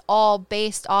 However, it's all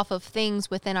based off of things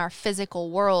within our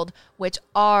physical world, which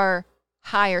are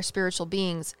higher spiritual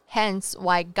beings. Hence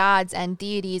why gods and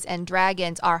deities and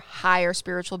dragons are higher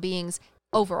spiritual beings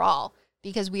overall,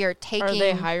 because we are taking... Are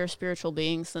they higher spiritual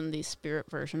beings than the spirit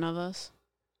version of us?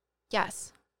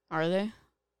 Yes. Are they?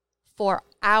 For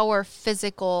our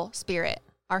physical spirit,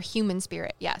 our human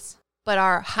spirit, yes. But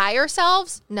our higher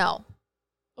selves, no.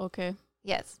 Okay.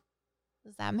 Yes.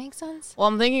 Does that make sense? Well,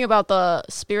 I'm thinking about the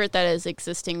spirit that is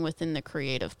existing within the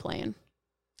creative plane.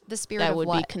 The spirit that of would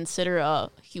what? be considered a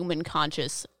human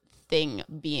conscious thing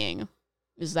being.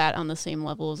 Is that on the same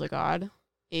level as a god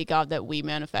that we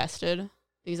manifested?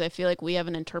 Because I feel like we have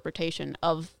an interpretation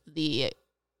of the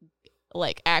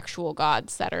actual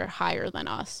gods that are higher than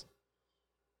us.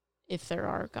 If there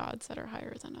are gods that are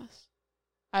higher than us.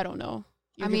 I don't know.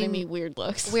 You're giving me weird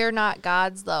looks. We're not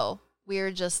gods, though.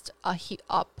 We're just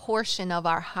a portion of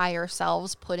our higher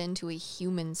selves put into a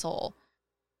human soul.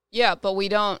 Yeah, but we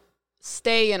don't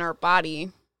stay in our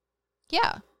body.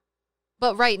 Yeah.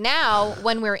 But right now,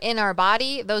 when we're in our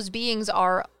body, those beings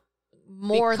are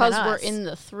more than us. Because we're in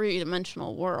the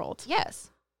three-dimensional world. Yes.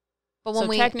 But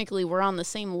when technically, we're on the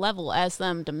same level as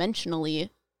them dimensionally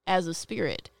as a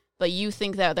spirit. But you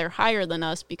think that they're higher than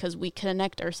us because we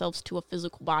connect ourselves to a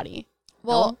physical body.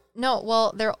 Well, no.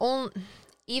 Well, they're only...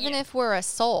 Even if we're a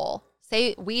soul,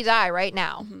 say we die right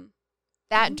now,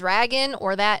 that dragon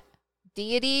or that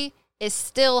deity is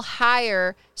still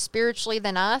higher spiritually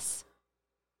than us.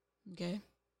 Okay.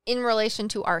 In relation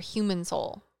to our human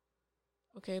soul.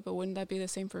 Okay, but wouldn't that be the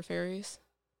same for fairies?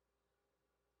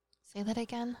 Say that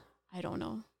again? I don't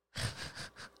know.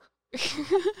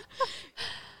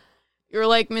 You're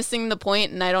missing the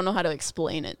point, and I don't know how to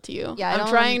explain it to you. Yeah, I'm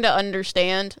trying to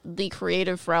understand the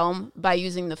creative realm by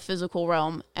using the physical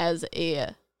realm as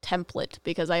a template,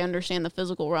 because I understand the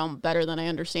physical realm better than I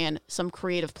understand some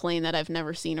creative plane that I've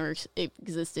never seen or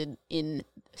existed in,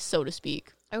 so to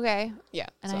speak. Okay. Yeah.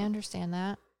 And I understand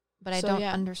that, but I don't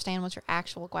understand what your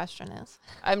actual question is.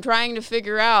 I'm trying to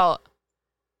figure out,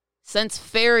 since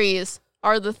fairies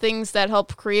are the things that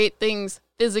help create things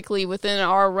physically within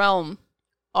our realm,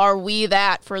 are we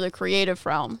that for the creative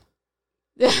realm?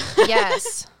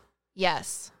 Yes.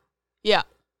 Yes. Yeah.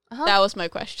 That was my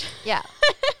question. Yeah.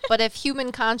 But if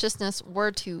human consciousness were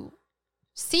to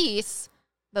cease,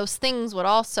 those things would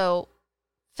also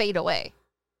fade away.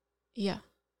 Yeah.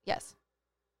 Yes.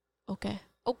 Okay.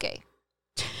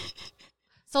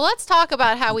 So let's talk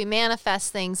about how we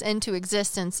manifest things into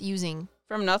existence using...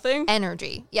 From nothing?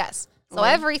 Energy. Yes. So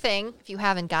everything, if you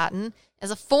haven't gotten,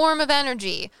 is a form of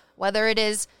energy. Whether it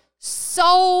is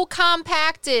so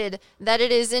compacted that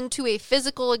it is into a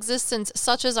physical existence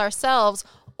such as ourselves,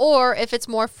 or if it's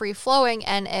more free-flowing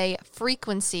and a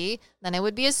frequency, then it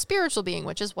would be a spiritual being,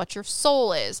 which is what your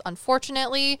soul is.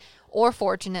 Unfortunately, or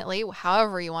fortunately,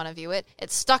 however you want to view it,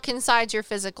 it's stuck inside your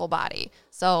physical body.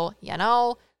 So,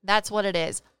 that's what it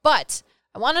is. But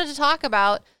I wanted to talk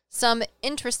about some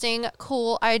interesting,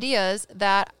 cool ideas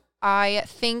that I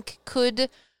think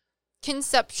could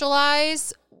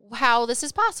conceptualize how this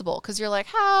is possible, because you're like,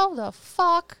 how the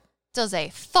fuck does a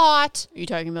thought Are you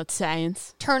talking about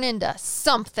science? turn into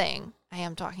something? I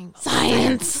am talking about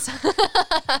Science.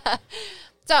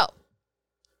 So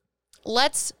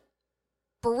let's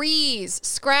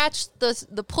scratch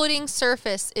the pudding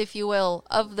surface, if you will,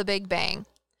 of the Big Bang.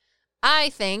 I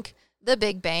think the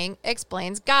Big Bang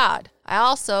explains God. I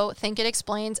also think it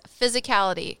explains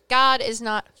physicality. God is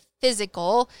not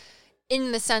physical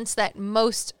in the sense that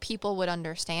most people would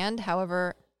understand.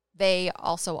 However, they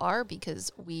also are, because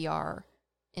we are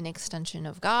an extension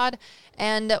of God.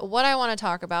 And what I want to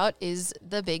talk about is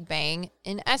the Big Bang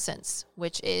in essence,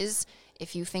 which is,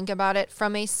 if you think about it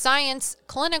from a science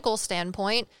clinical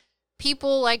standpoint,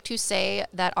 people like to say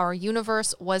that our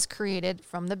universe was created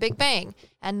from the Big Bang.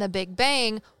 And the Big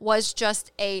Bang was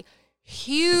just a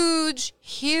huge,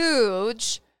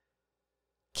 huge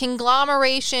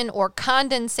conglomeration or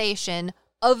condensation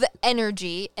of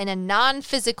energy in a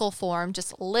non-physical form,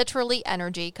 just literally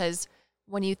energy, because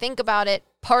when you think about it,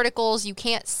 particles you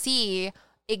can't see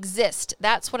exist.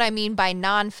 That's what I mean by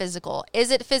non-physical.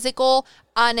 Is it physical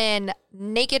on a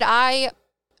naked eye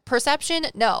perception?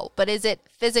 No. But is it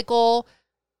physical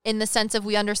in the sense of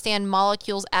we understand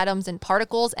molecules, atoms, and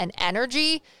particles and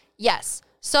energy? Yes.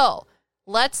 So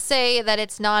let's say that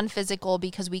it's non-physical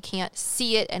because we can't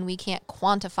see it and we can't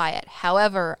quantify it.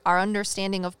 However, our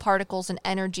understanding of particles and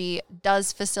energy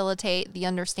does facilitate the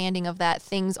understanding of that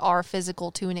things are physical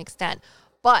to an extent.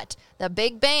 But the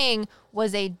Big Bang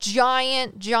was a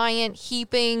giant, giant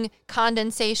heaping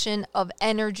condensation of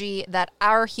energy that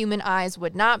our human eyes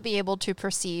would not be able to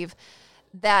perceive,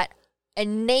 that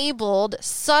enabled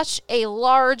such a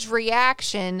large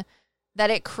reaction that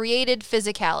it created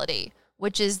physicality,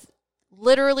 which is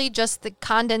literally just the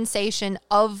condensation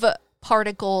of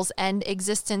particles and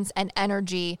existence and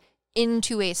energy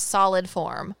into a solid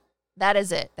form. That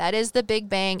is it. That is the Big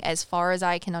Bang as far as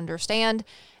I can understand.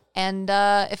 And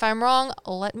if I'm wrong,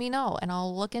 let me know, and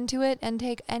I'll look into it and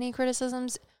take any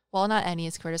criticisms, well, not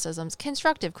any criticisms,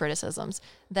 constructive criticisms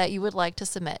that you would like to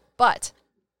submit. But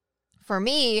for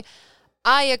me,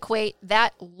 I equate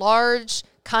that large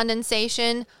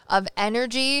condensation of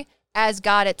energy as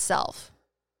God itself,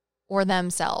 or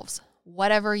themselves,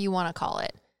 whatever you want to call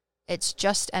it. It's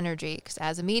just energy, because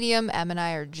as a medium, Em and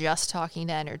I are just talking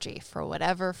to energy for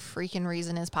whatever freaking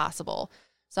reason is possible.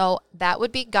 So that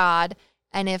would be God.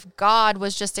 And if God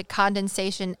was just a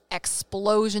condensation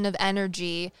explosion of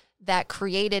energy that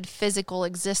created physical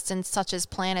existence, such as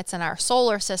planets in our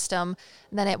solar system,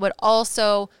 then it would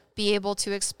also be able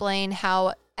to explain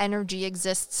how energy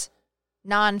exists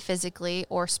non-physically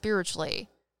or spiritually.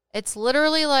 It's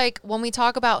literally like when we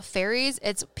talk about fairies,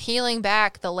 it's peeling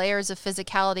back the layers of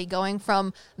physicality, going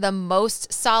from the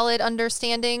most solid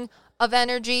understanding of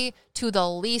energy to the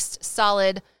least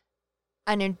solid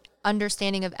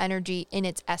understanding of energy in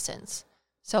its essence.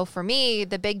 So for me,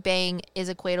 the Big Bang is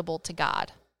equatable to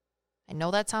God. I know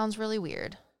that sounds really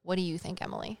weird. What do you think,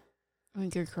 Emily? I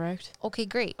think you're correct. Okay,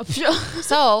 great.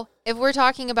 So if we're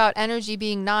talking about energy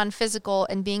being non-physical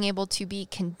and being able to be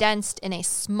condensed in a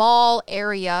small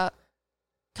area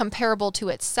comparable to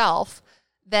itself,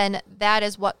 then that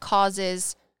is what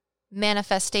causes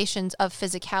manifestations of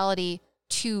physicality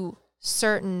to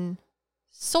certain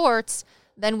sorts.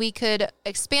 Then we could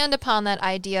expand upon that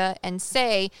idea and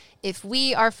say, if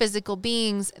we are physical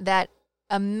beings that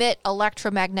emit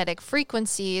electromagnetic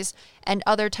frequencies and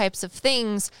other types of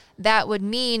things, that would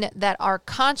mean that our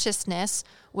consciousness,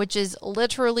 which is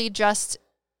literally just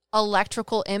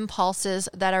electrical impulses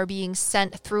that are being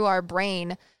sent through our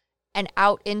brain and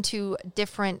out into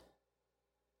different,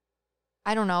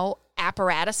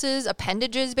 apparatuses,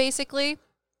 appendages, basically.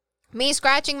 Me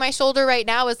scratching my shoulder right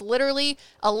now is literally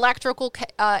electrical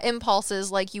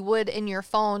impulses like you would in your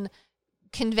phone,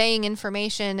 conveying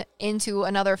information into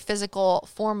another physical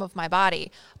form of my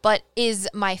body. But is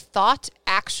my thought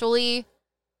actually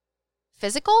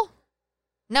physical?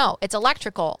 No, it's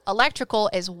electrical. Electrical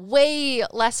is way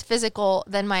less physical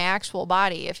than my actual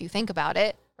body, if you think about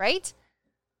it, right?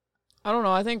 I don't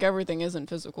know. I think everything isn't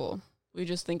physical. We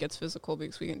just think it's physical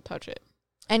because we can touch it.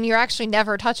 And you're actually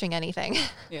never touching anything.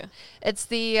 Yeah. It's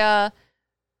the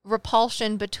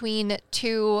repulsion between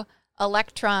two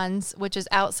electrons, which is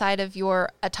outside of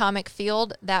your atomic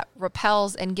field, that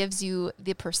repels and gives you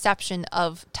the perception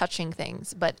of touching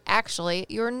things. But actually,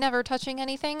 you're never touching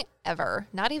anything ever,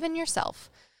 not even yourself.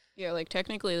 Yeah, like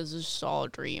technically this is just all a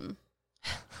dream.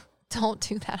 Don't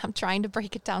do that. I'm trying to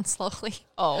break it down slowly.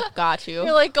 Oh, got you.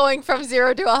 You're like going from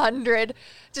 0 to 100.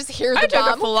 Just hear the I took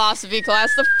bomb. a philosophy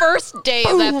class. The first day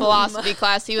of that philosophy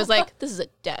class, he was like, this is a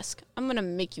desk. I'm going to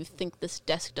make you think this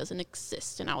desk doesn't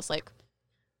exist. And I was like,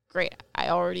 great. I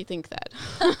already think that.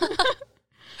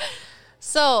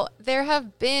 So there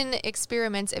have been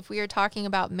experiments, if we are talking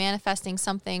about manifesting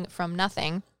something from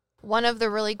nothing, One of the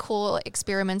really cool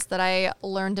experiments that I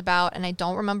learned about, and I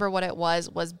don't remember what it was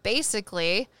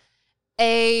basically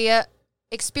a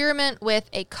experiment with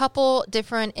a couple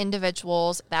different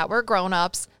individuals that were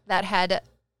grown-ups that had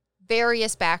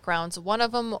various backgrounds. One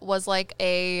of them was like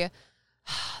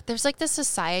there's like this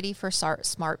society for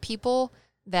smart people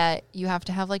that you have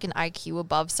to have like an IQ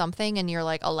above something and you're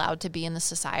like allowed to be in the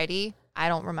society. I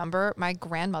don't remember. My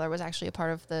grandmother was actually a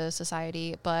part of the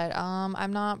society, but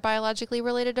I'm not biologically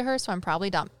related to her, so I'm probably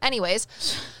dumb. Anyways,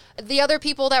 the other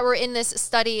people that were in this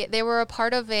study, they were a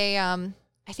part of a,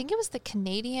 I think it was the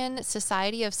Canadian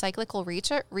Society of Cyclical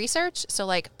Research, so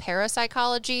like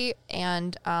parapsychology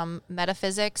and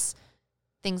metaphysics,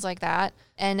 things like that.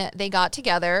 And they got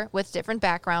together with different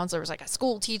backgrounds. There was like a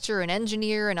school teacher, an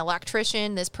engineer, an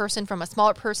electrician, this person from a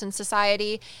small person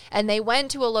society. And they went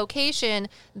to a location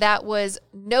that was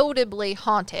notably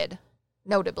haunted.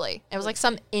 Notably. It was like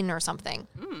some inn or something.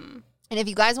 And if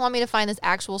you guys want me to find this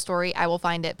actual story, I will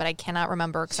find it, but I cannot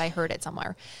remember because I heard it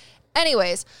somewhere.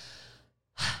 Anyways,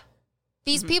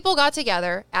 these people got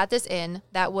together at this inn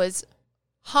that was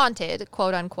haunted,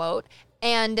 quote unquote,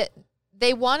 and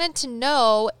they wanted to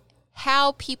know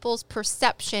how people's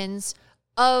perceptions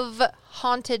of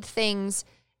haunted things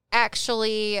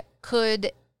actually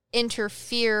could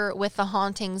interfere with the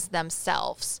hauntings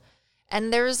themselves.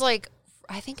 And there's like,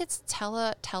 I think it's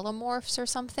telemorphs or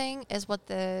something is what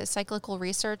the Cyclical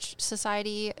Research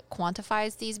Society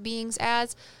quantifies these beings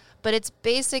as. But it's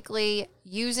basically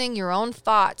using your own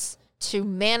thoughts to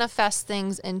manifest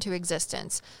things into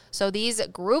existence. So these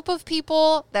group of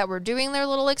people that were doing their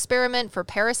little experiment for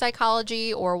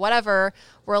parapsychology or whatever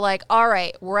were like, all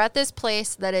right, we're at this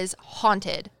place that is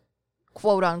haunted,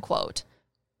 quote unquote.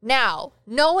 Now,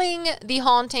 knowing the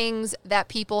hauntings that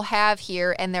people have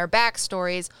here and their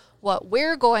backstories, what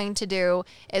we're going to do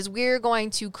is we're going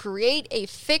to create a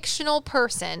fictional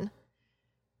person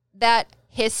that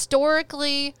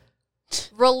historically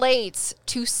relates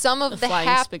to some of the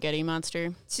flying spaghetti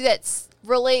monster. That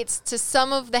relates to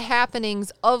some of the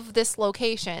happenings of this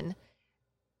location.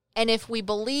 And if we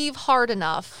believe hard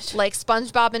enough, like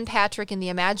SpongeBob and Patrick in the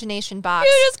imagination box,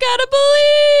 you just gotta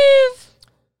believe.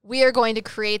 We are going to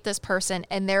create this person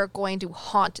and they're going to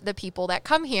haunt the people that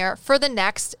come here for the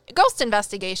next ghost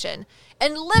investigation.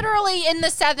 And literally in the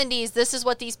 70s, this is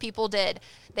what these people did.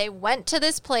 They went to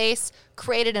this place,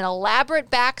 created an elaborate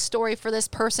backstory for this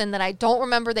person that I don't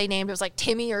remember they named. It was like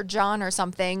Timmy or John or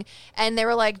something. And they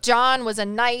were like, John was a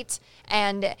knight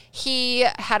and he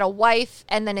had a wife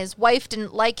and then his wife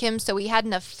didn't like him. So he had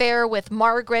an affair with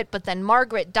Margaret, but then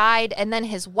Margaret died. And then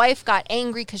his wife got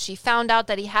angry because she found out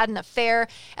that he had an affair.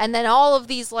 And then all of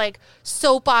these like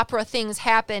soap opera things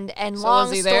happened. And so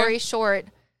long story short,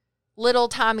 little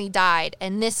Tommy died,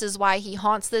 and this is why he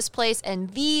haunts this place,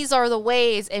 and these are the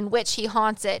ways in which he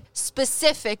haunts it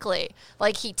specifically.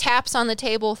 Like, he taps on the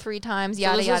table 3 times,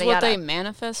 yada, yada, yada. So this is what they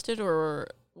manifested, or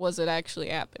was it actually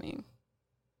happening?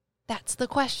 That's the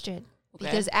question. Okay.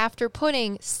 Because after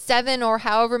putting 7 or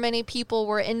however many people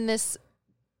were in this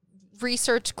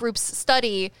research group's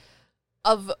study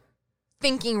of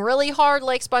thinking really hard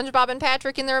like SpongeBob and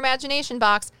Patrick in their imagination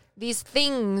box, these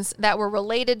things that were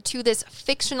related to this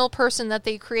fictional person that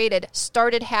they created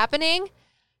started happening,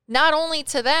 not only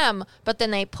to them, but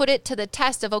then they put it to the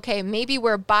test of, okay, maybe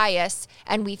we're biased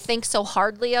and we think so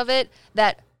hardly of it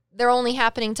that they're only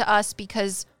happening to us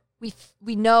because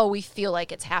we know we feel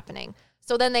like it's happening.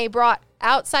 So then they brought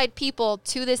outside people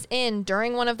to this inn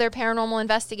during one of their paranormal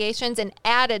investigations and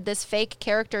added this fake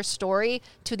character story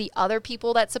to the other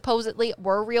people that supposedly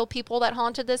were real people that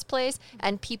haunted this place.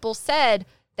 And people said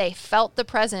they felt the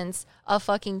presence of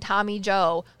fucking Tommy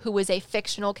Joe, who was a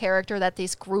fictional character that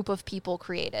this group of people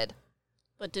created.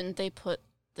 But didn't they put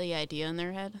the idea in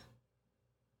their head?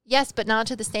 Yes, but not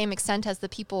to the same extent as the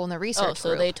people in the research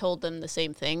group. Oh, so they told them the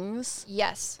same things?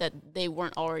 Yes. That they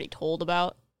weren't already told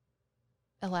about?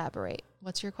 Elaborate.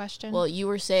 What's your question? Well, you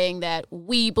were saying that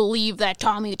we believe that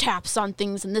Tommy taps on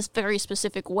things in this very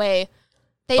specific way.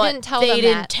 They didn't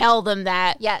tell them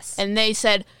that. Yes. And they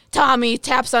said, Tommy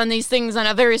taps on these things in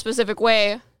a very specific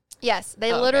way. Yes.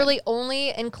 They literally only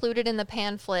included in the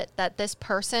pamphlet that this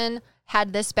person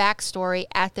had this backstory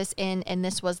at this inn and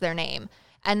this was their name.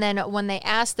 And then when they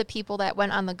asked the people that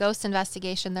went on the ghost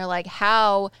investigation, they're like,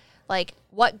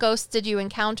 what ghosts did you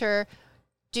encounter?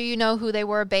 Do you know who they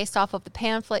were based off of the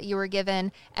pamphlet you were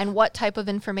given? And what type of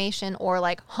information or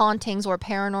like hauntings or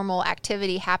paranormal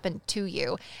activity happened to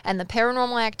you? And the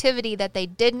paranormal activity that they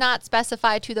did not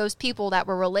specify to those people that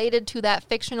were related to that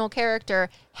fictional character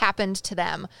happened to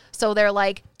them. So they're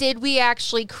like, did we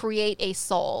actually create a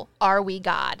soul? Are we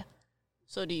God?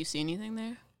 So do you see anything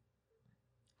there?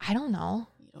 I don't know.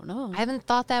 don't know. I haven't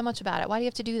thought that much about it. Why do you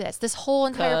have to do this? This whole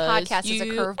entire podcast is a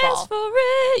curveball. Asked for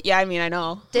it. Yeah, I mean, I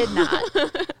know. Did not.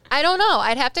 I don't know.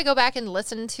 I'd have to go back and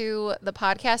listen to the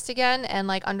podcast again and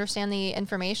like understand the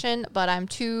information, but I'm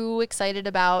too excited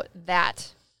about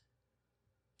that.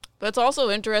 But it's also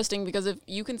interesting because if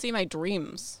you can see my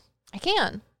dreams. I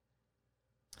can.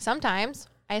 Sometimes,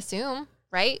 I assume,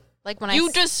 right? Like when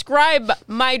you describe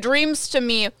my dreams to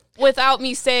me without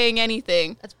me saying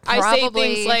anything. I say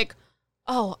things like,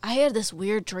 oh, I had this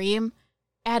weird dream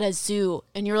at a zoo.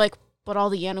 And you're like, but all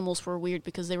the animals were weird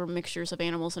because they were mixtures of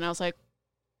animals. And I was like,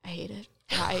 I hate it.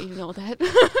 Why you know that?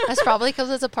 That's probably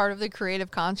because it's a part of the creative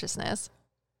consciousness.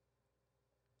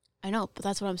 I know, but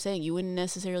that's what I'm saying. You wouldn't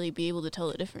necessarily be able to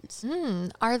tell the difference.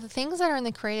 Are the things that are in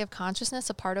the creative consciousness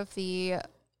a part of the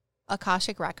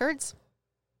Akashic records?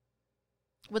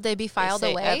 Would they be filed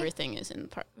away? Everything is in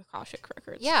the Akashic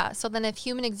records. Yeah, so then if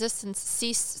human existence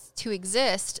ceased to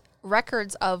exist,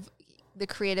 records of the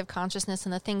creative consciousness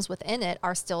and the things within it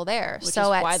are still there. Which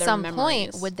so is why at they're some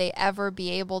memories. point, would they ever be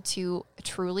able to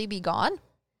truly be gone?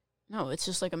 No, it's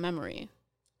just like a memory.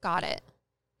 Got it.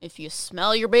 If you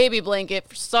smell your baby blanket,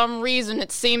 for some reason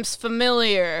it seems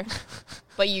familiar,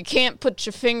 but you can't put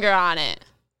your finger on it.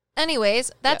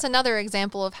 Anyways, that's another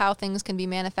example of how things can be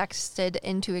manifested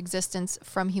into existence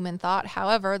from human thought.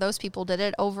 However, those people did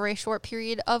it over a short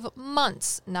period of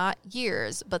months, not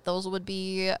years, but those would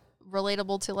be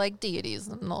relatable to like deities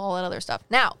and all that other stuff.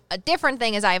 Now, a different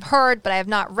thing is I've heard, but I have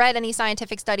not read any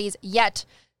scientific studies yet,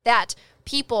 that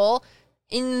people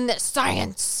in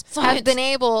science have been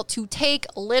able to take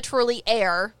literally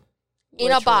air in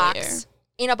a box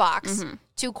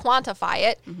to quantify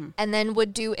it, and then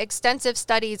would do extensive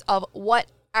studies of what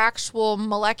actual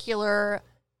molecular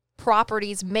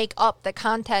properties make up the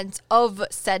contents of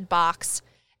said box.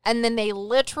 And then they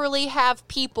literally have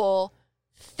people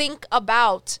think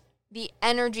about the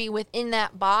energy within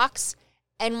that box.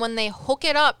 And when they hook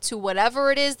it up to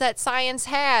whatever it is that science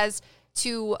has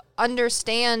to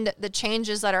understand the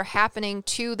changes that are happening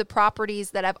to the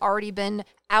properties that have already been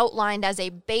outlined as a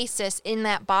basis in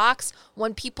that box,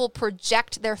 when people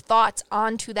project their thoughts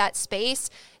onto that space,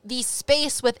 the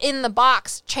space within the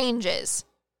box changes.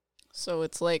 So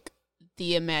it's like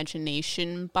the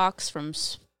imagination box from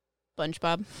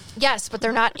SpongeBob? Yes, but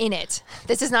they're not in it.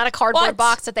 This is not a cardboard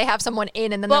box that they have someone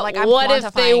in and then they're like, I'm what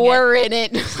if they were in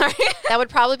it? That would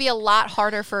probably be a lot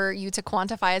harder for you to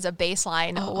quantify as a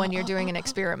baseline when you're doing an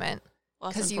experiment.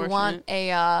 Because you want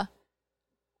a,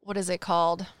 what is it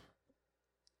called?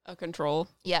 A control.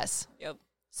 Yes. Yep.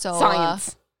 So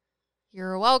science.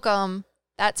 You're welcome.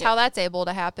 That's how that's able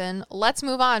to happen. Let's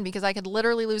move on because I could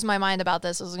literally lose my mind about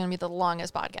this. This is going to be the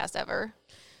longest podcast ever.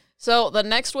 So the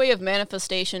next way of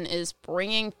manifestation is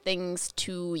bringing things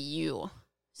to you.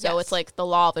 So it's like the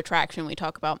law of attraction. We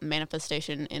talk about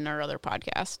manifestation in our other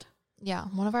podcast. Yeah,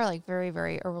 one of our like very,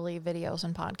 very early videos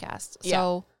and podcasts. Yeah.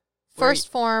 So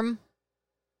first form.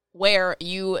 Where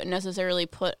you necessarily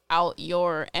put out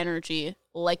your energy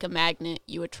like a magnet,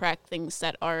 you attract things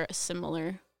that are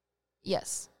similar.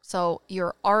 Yes. So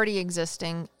you're already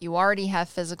existing. You already have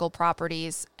physical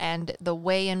properties. And the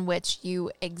way in which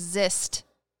you exist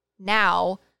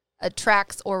now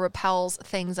attracts or repels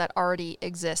things that already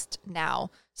exist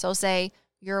now. So say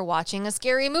you're watching a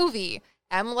scary movie.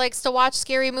 Em likes to watch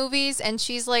scary movies, and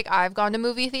she's like, I've gone to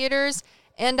movie theaters,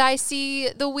 and I see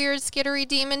the weird skittery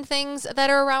demon things that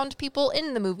are around people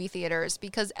in the movie theaters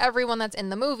because everyone that's in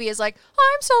the movie is like,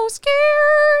 I'm so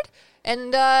scared.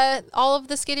 And all of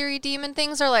the skittery demon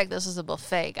things are like, this is a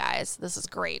buffet, guys. This is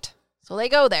great. So they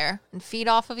go there and feed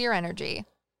off of your energy.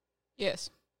 Yes.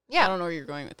 Yeah. I don't know where you're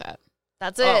going with that.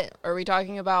 That's it. Are we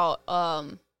talking about,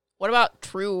 what about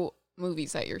true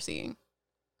movies that you're seeing?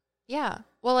 Yeah.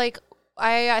 Well, like,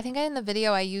 I think in the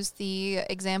video I used the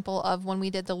example of when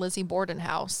we did the Lizzie Borden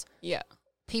house. Yeah.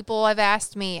 People have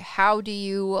asked me, how do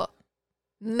you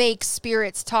make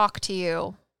spirits talk to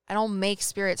you? I don't make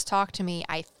spirits talk to me.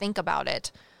 I think about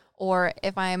it. Or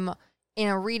if I'm in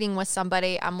a reading with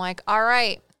somebody, I'm like, all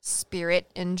right, spirit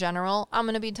in general, I'm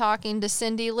going to be talking to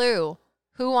Cindy Lou.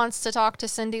 Who wants to talk to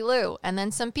Cindy Lou? And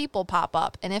then some people pop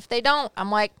up. And if they don't,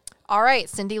 I'm like, all right,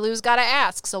 Cindy Lou's got to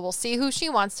ask. So we'll see who she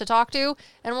wants to talk to.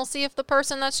 And we'll see if the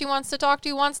person that she wants to talk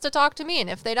to me. And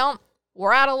if they don't,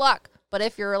 we're out of luck. But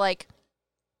if you're like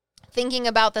thinking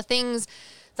about the things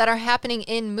that are happening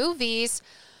in movies,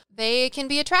 they can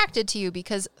be attracted to you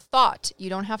because thought. You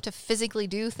don't have to physically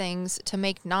do things to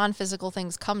make non-physical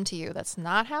things come to you. That's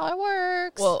not how it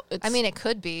works. Well, I mean, it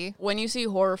could be. When you see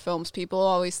horror films, people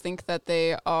always think that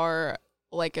they are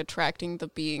like attracting the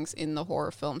beings in the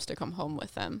horror films to come home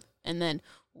with them. And then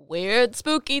weird,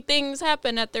 spooky things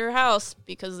happen at their house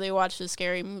because they watched a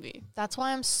scary movie. That's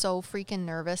why I'm so freaking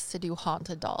nervous to do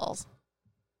haunted dolls.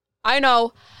 I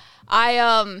know.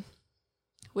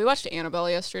 We watched Annabelle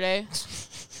yesterday.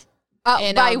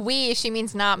 And by we, she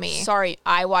means not me. Sorry,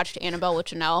 I watched Annabelle with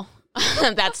Janelle.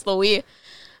 That's the we.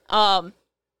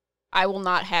 I will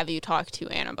not have you talk to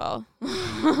Annabelle.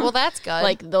 Well, that's good.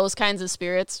 Like those kinds of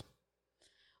spirits.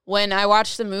 When I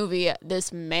watched the movie,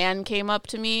 this man came up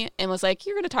to me and was like,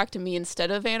 you're going to talk to me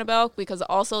instead of Annabelle, because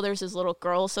also there's this little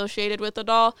girl associated with the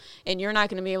doll, and you're not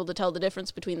going to be able to tell the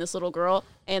difference between this little girl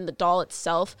and the doll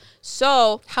itself.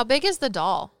 So, how big is the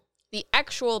doll? The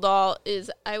actual doll is,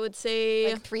 I would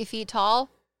say... Like 3 feet tall?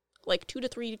 Like 2 to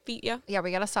 3 feet, yeah. Yeah,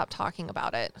 we got to stop talking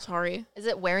about it. Sorry. Is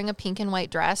it wearing a pink and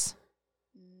white dress?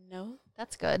 No.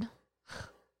 That's good.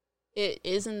 It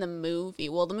is in the movie.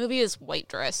 Well, the movie is white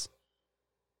dress.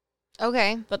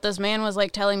 Okay. But this man was,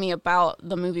 like, telling me about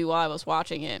the movie while I was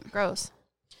watching it. Gross.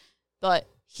 But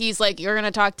he's like, you're going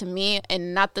to talk to me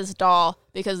and not this doll,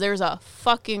 because there's a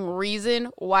fucking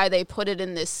reason why they put it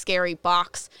in this scary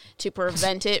box to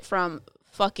prevent it from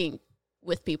fucking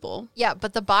with people. Yeah,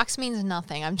 but the box means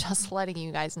nothing. I'm just letting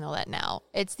you guys know that now.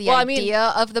 It's the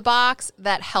idea of the box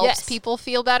that helps people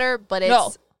feel better, but it's...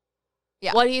 No.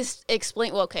 Yeah. What he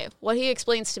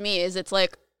explains to me is it's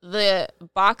like the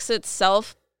box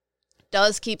itself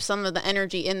does keep some of the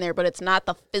energy in there, but it's not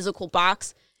the physical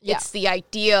box. Yeah. It's the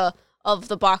idea of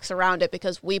the box around it,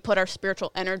 because we put our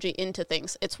spiritual energy into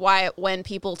things. It's why when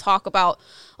people talk about,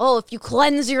 oh, if you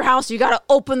cleanse your house, you got to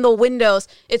open the windows.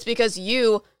 It's because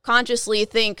you consciously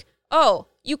think, oh,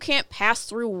 you can't pass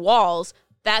through walls.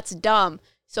 That's dumb.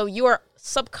 So you are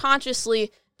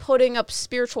subconsciously putting up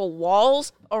spiritual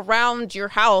walls around your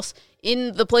house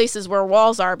in the places where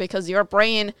walls are, because your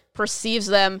brain perceives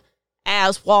them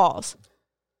as walls.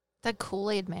 That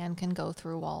Kool-Aid man can go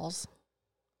through walls.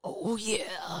 Oh,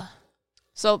 yeah.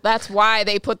 So that's why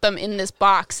they put them in this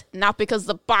box. Not because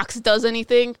the box does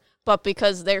anything, but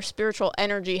because their spiritual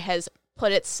energy has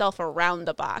put itself around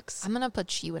the box. I'm going to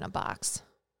put you in a box.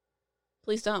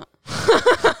 Please don't.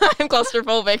 I'm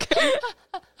claustrophobic.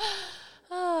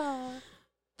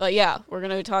 But yeah, we're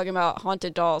going to be talking about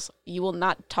haunted dolls. You will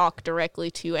not talk directly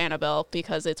to Annabelle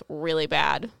because it's really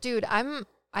bad. Dude, I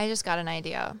just got an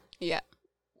idea. Yeah.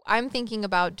 I'm thinking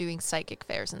about doing psychic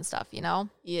fairs and stuff, you know?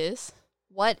 Yes.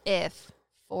 What if,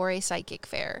 for a psychic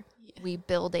fair, we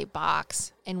build a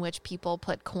box in which people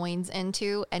put coins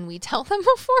into and we tell them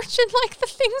a fortune like the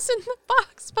things in the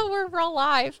box, but we're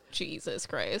alive? Jesus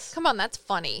Christ. Come on, that's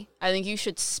funny. I think you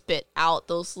should spit out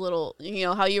those little, you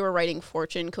know, how you were writing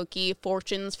fortunes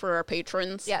for our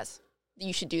patrons? Yes.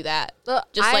 You should do that.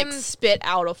 Just spit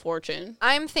out a fortune.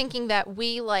 I'm thinking that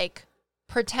we,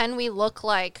 pretend we look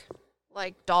like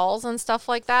dolls and stuff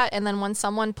like that, and then when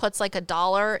someone puts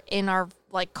 $1 in our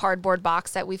cardboard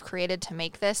box that we've created to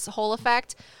make this whole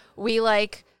effect, we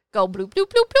go bloop bloop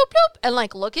bloop bloop bloop and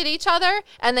look at each other,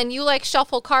 and then you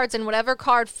shuffle cards, and whatever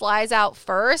card flies out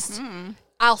first,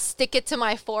 I'll stick it to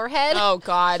my forehead. Oh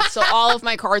God! So all of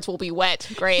my cards will be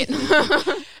wet. Great.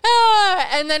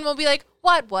 And then we'll be like,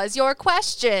 what was your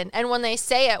question? And when they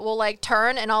say it, we'll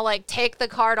turn, and I'll take the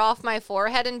card off my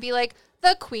forehead and be like,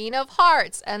 the Queen of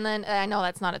Hearts. And then, I know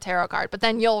that's not a tarot card, but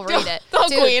then you'll read it.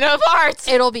 The Queen of Hearts.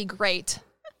 It'll be great.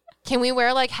 Can we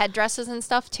wear headdresses and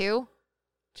stuff too?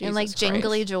 Jesus and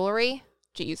jingly jewelry?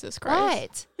 Jesus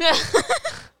Christ. What?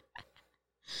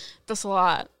 That's a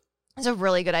lot. It's a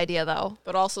really good idea though.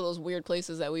 But also those weird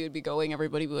places that we would be going,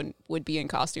 everybody would be in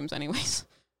costumes anyways.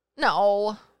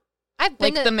 No. I've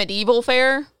been to the medieval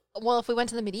fair. Well, if we went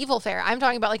to the medieval fair, I'm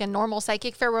talking about a normal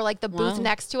psychic fair where the booth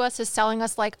next to us is selling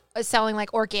us selling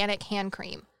organic hand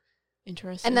cream.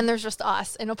 Interesting. And then there's just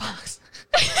us in a box.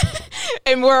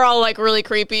 And we're all really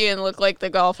creepy and look like the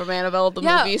girl from Annabelle of the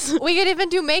movies. We could even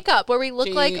do makeup where we look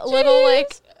like little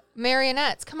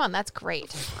marionettes. Come on, that's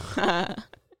great.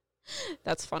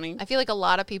 That's funny. I feel like a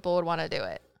lot of people would want to do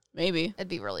it. Maybe. It'd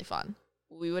be really fun.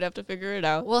 We would have to figure it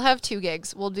out. We'll have 2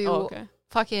 gigs. We'll do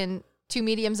fucking 2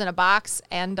 mediums in a box,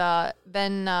 and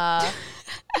then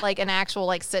an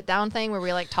actual sit down thing where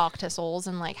we talk to souls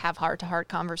and have heart-to-heart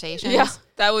conversations. Yeah,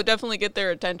 that would definitely get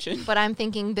their attention. But I'm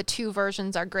thinking the 2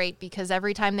 versions are great, because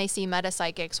every time they see meta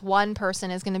psychics, one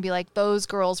person is going to be like, those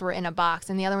girls were in a box,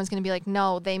 and the other one's going to be like,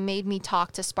 no, they made me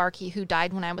talk to Sparky, who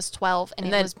died when I was 12, and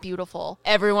it was beautiful.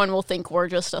 Everyone will think we're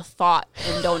just a thought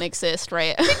and don't exist,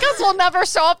 right? Because we'll never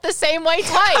show up the same way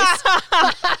twice.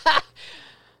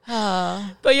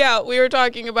 But yeah, we were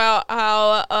talking about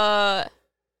how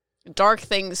dark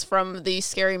things from these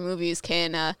scary movies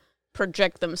can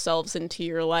project themselves into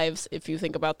your lives if you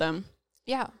think about them.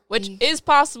 Yeah. Which is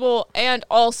possible, and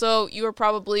also you are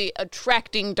probably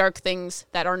attracting dark things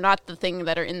that are not the thing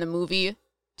that are in the movie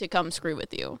to come screw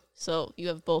with you. So you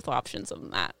have both options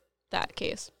in that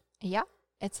case. Yeah,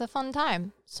 it's a fun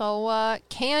time. So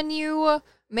can you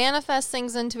manifest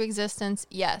things into existence?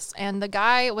 Yes. And the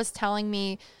guy was telling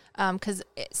me, because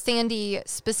Sandy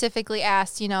specifically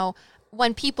asked,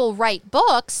 when people write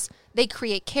books, they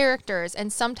create characters,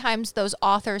 and sometimes those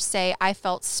authors say, I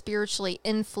felt spiritually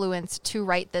influenced to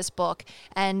write this book.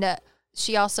 And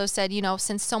she also said,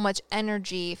 since so much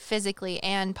energy physically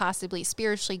and possibly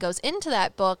spiritually goes into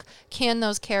that book, can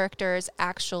those characters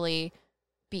actually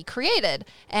be created?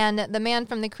 And the man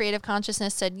from the creative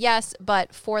consciousness said yes,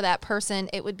 but for that person,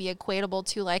 it would be equatable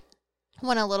to like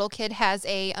when a little kid has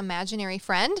a imaginary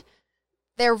friend.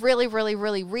 They're really, really,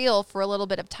 really real for a little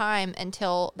bit of time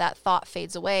until that thought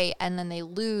fades away, and then they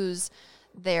lose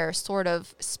their sort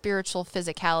of spiritual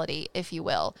physicality, if you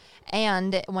will.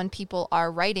 And when people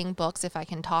are writing books, if I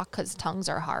can talk, because tongues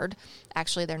are hard.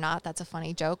 Actually, they're not. That's a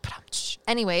funny joke. But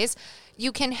anyways,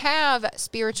 you can have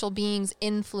spiritual beings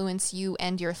influence you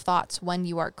and your thoughts when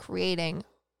you are creating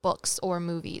books or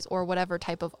movies or whatever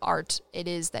type of art it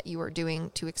is that you are doing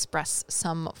to express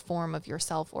some form of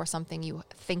yourself or something you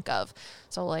think of.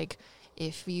 So like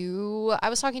I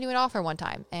was talking to an author one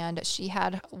time, and she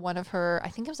had one of her, I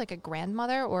think it was like a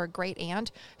grandmother or a great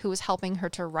aunt who was helping her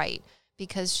to write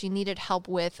because she needed help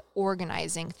with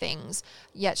organizing things.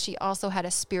 Yet she also had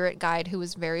a spirit guide who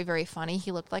was very, very funny.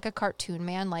 He looked like a cartoon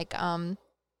man, like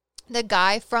the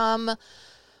guy from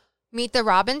Meet the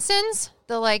Robinsons,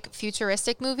 the like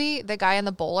futuristic movie, the guy in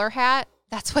the bowler hat.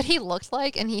 That's what he looked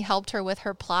like, and he helped her with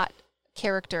her plot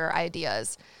character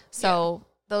ideas. So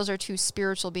those are two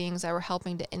spiritual beings that were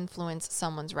helping to influence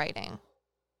someone's writing.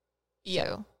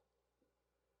 Yeah.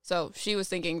 So she was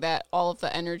thinking that all of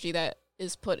the energy that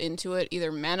is put into it either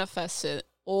manifests it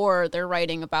or they're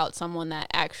writing about someone that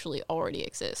actually already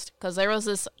exists. Because there was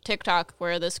this TikTok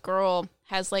where this girl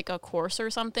has like a course or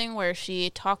something where she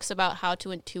talks about how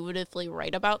to intuitively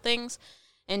write about things.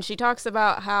 And she talks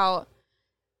about how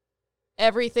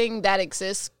everything that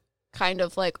exists kind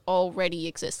of like already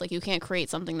exists. Like you can't create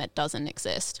something that doesn't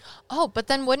exist. Oh, but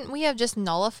then wouldn't we have just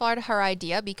nullified her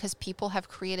idea because people have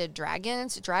created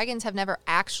dragons? Dragons have never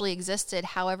actually existed.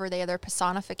 However, they are their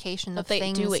personification of things.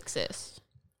 But they do exist.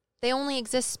 They only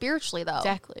exist spiritually, though.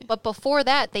 Exactly. But before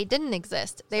that, they didn't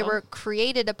exist. They were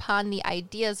created upon the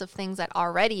ideas of things that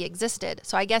already existed.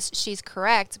 So I guess she's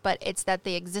correct, but it's that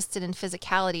they existed in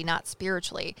physicality, not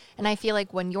spiritually. And I feel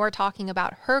like when you're talking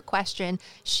about her question,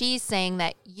 she's saying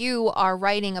that you are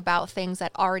writing about things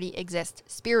that already exist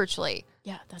spiritually.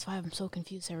 Yeah, that's why I'm so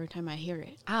confused every time I hear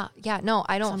it. Yeah, no,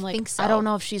 I don't think so. I don't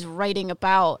know if she's writing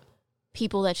about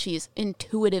people that she's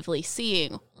intuitively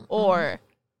seeing or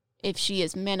if she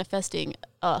is manifesting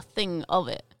a thing of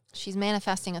it. She's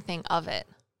manifesting a thing of it.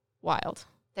 Wild.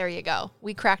 There you go.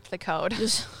 We cracked the code.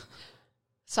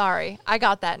 Sorry, I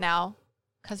got that now.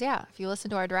 Because, if you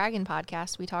listen to our dragon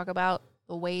podcast, we talk about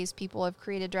the ways people have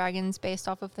created dragons based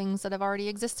off of things that have already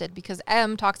existed. Because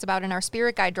Em talks about in our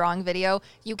spirit guide drawing video,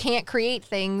 you can't create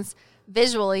things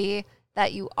visually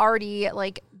that you already,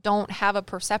 don't have a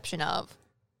perception of.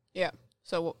 Yeah.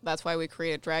 So that's why we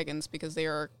created dragons, because they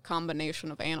are a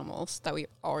combination of animals that we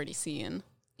already see in.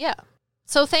 Yeah.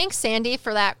 So thanks, Sandy,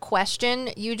 for that question.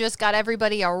 You just got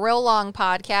everybody a real long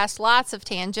podcast, lots of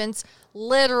tangents,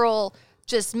 literal,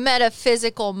 just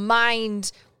metaphysical,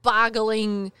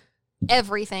 mind-boggling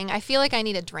everything. I feel like I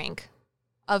need a drink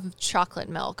of chocolate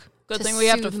milk. Good thing we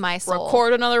have to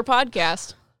record another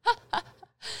podcast.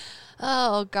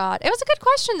 Oh, God. It was a good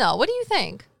question, though. What do you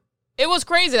think? It was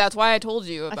crazy. That's why I told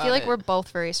you about it. I feel like we're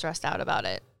both very stressed out about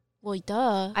it. Well,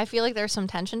 duh. I feel like there's some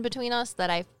tension between us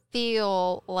that I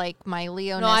feel like my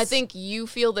Leo-ness... No, I think you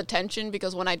feel the tension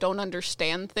because when I don't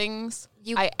understand things,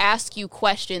 I ask you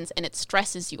questions and it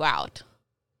stresses you out.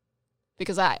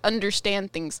 Because I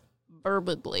understand things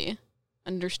verbally.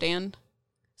 Understand?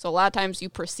 So a lot of times you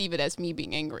perceive it as me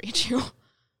being angry at you.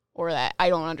 Or that I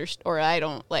don't understand, or I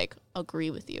don't,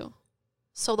 agree with you.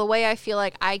 So the way I feel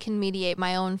like I can mediate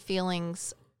my own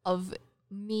feelings of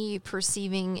me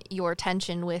perceiving your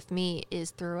tension with me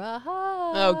is through a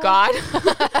hug. Oh, God.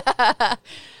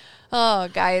 Oh,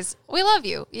 guys, we love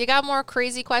you. You got more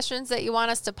crazy questions that you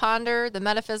want us to ponder, the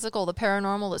metaphysical, the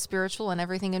paranormal, the spiritual, and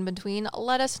everything in between,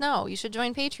 let us know. You should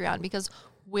join Patreon because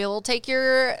we'll take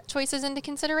your choices into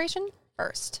consideration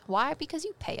first. Why? Because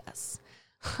you pay us.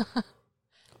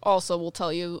 Also, we'll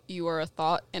tell you you are a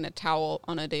thought and a towel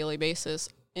on a daily basis.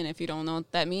 And if you don't know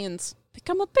what that means,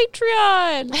 become a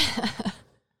Patreon.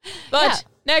 But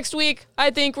next week,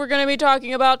 I think we're going to be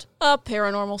talking about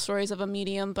paranormal stories of a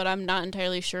medium, but I'm not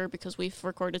entirely sure because we've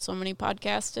recorded so many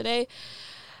podcasts today.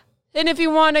 And if you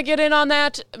want to get in on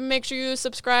that, make sure you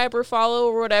subscribe or follow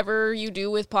or whatever you do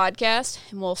with podcasts.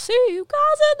 And we'll see you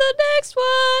guys in the next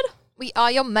one. We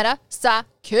are your meta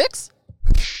sidekicks.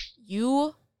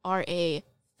 You are a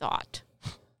thought.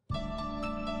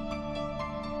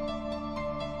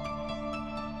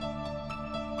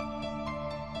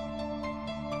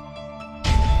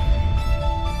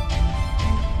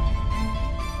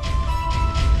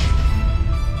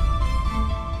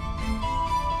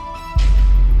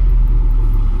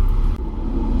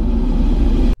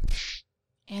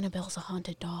 Annabelle's a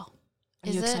haunted doll. Are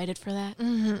you excited for that?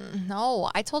 No,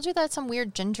 I told you that some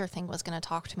weird ginger thing was going to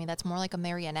talk to me that's more like a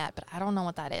marionette, but I don't know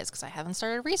what that is because I haven't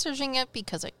started researching it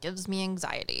because it gives me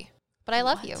anxiety. But I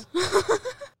love you.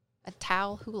 A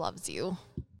towel who loves you.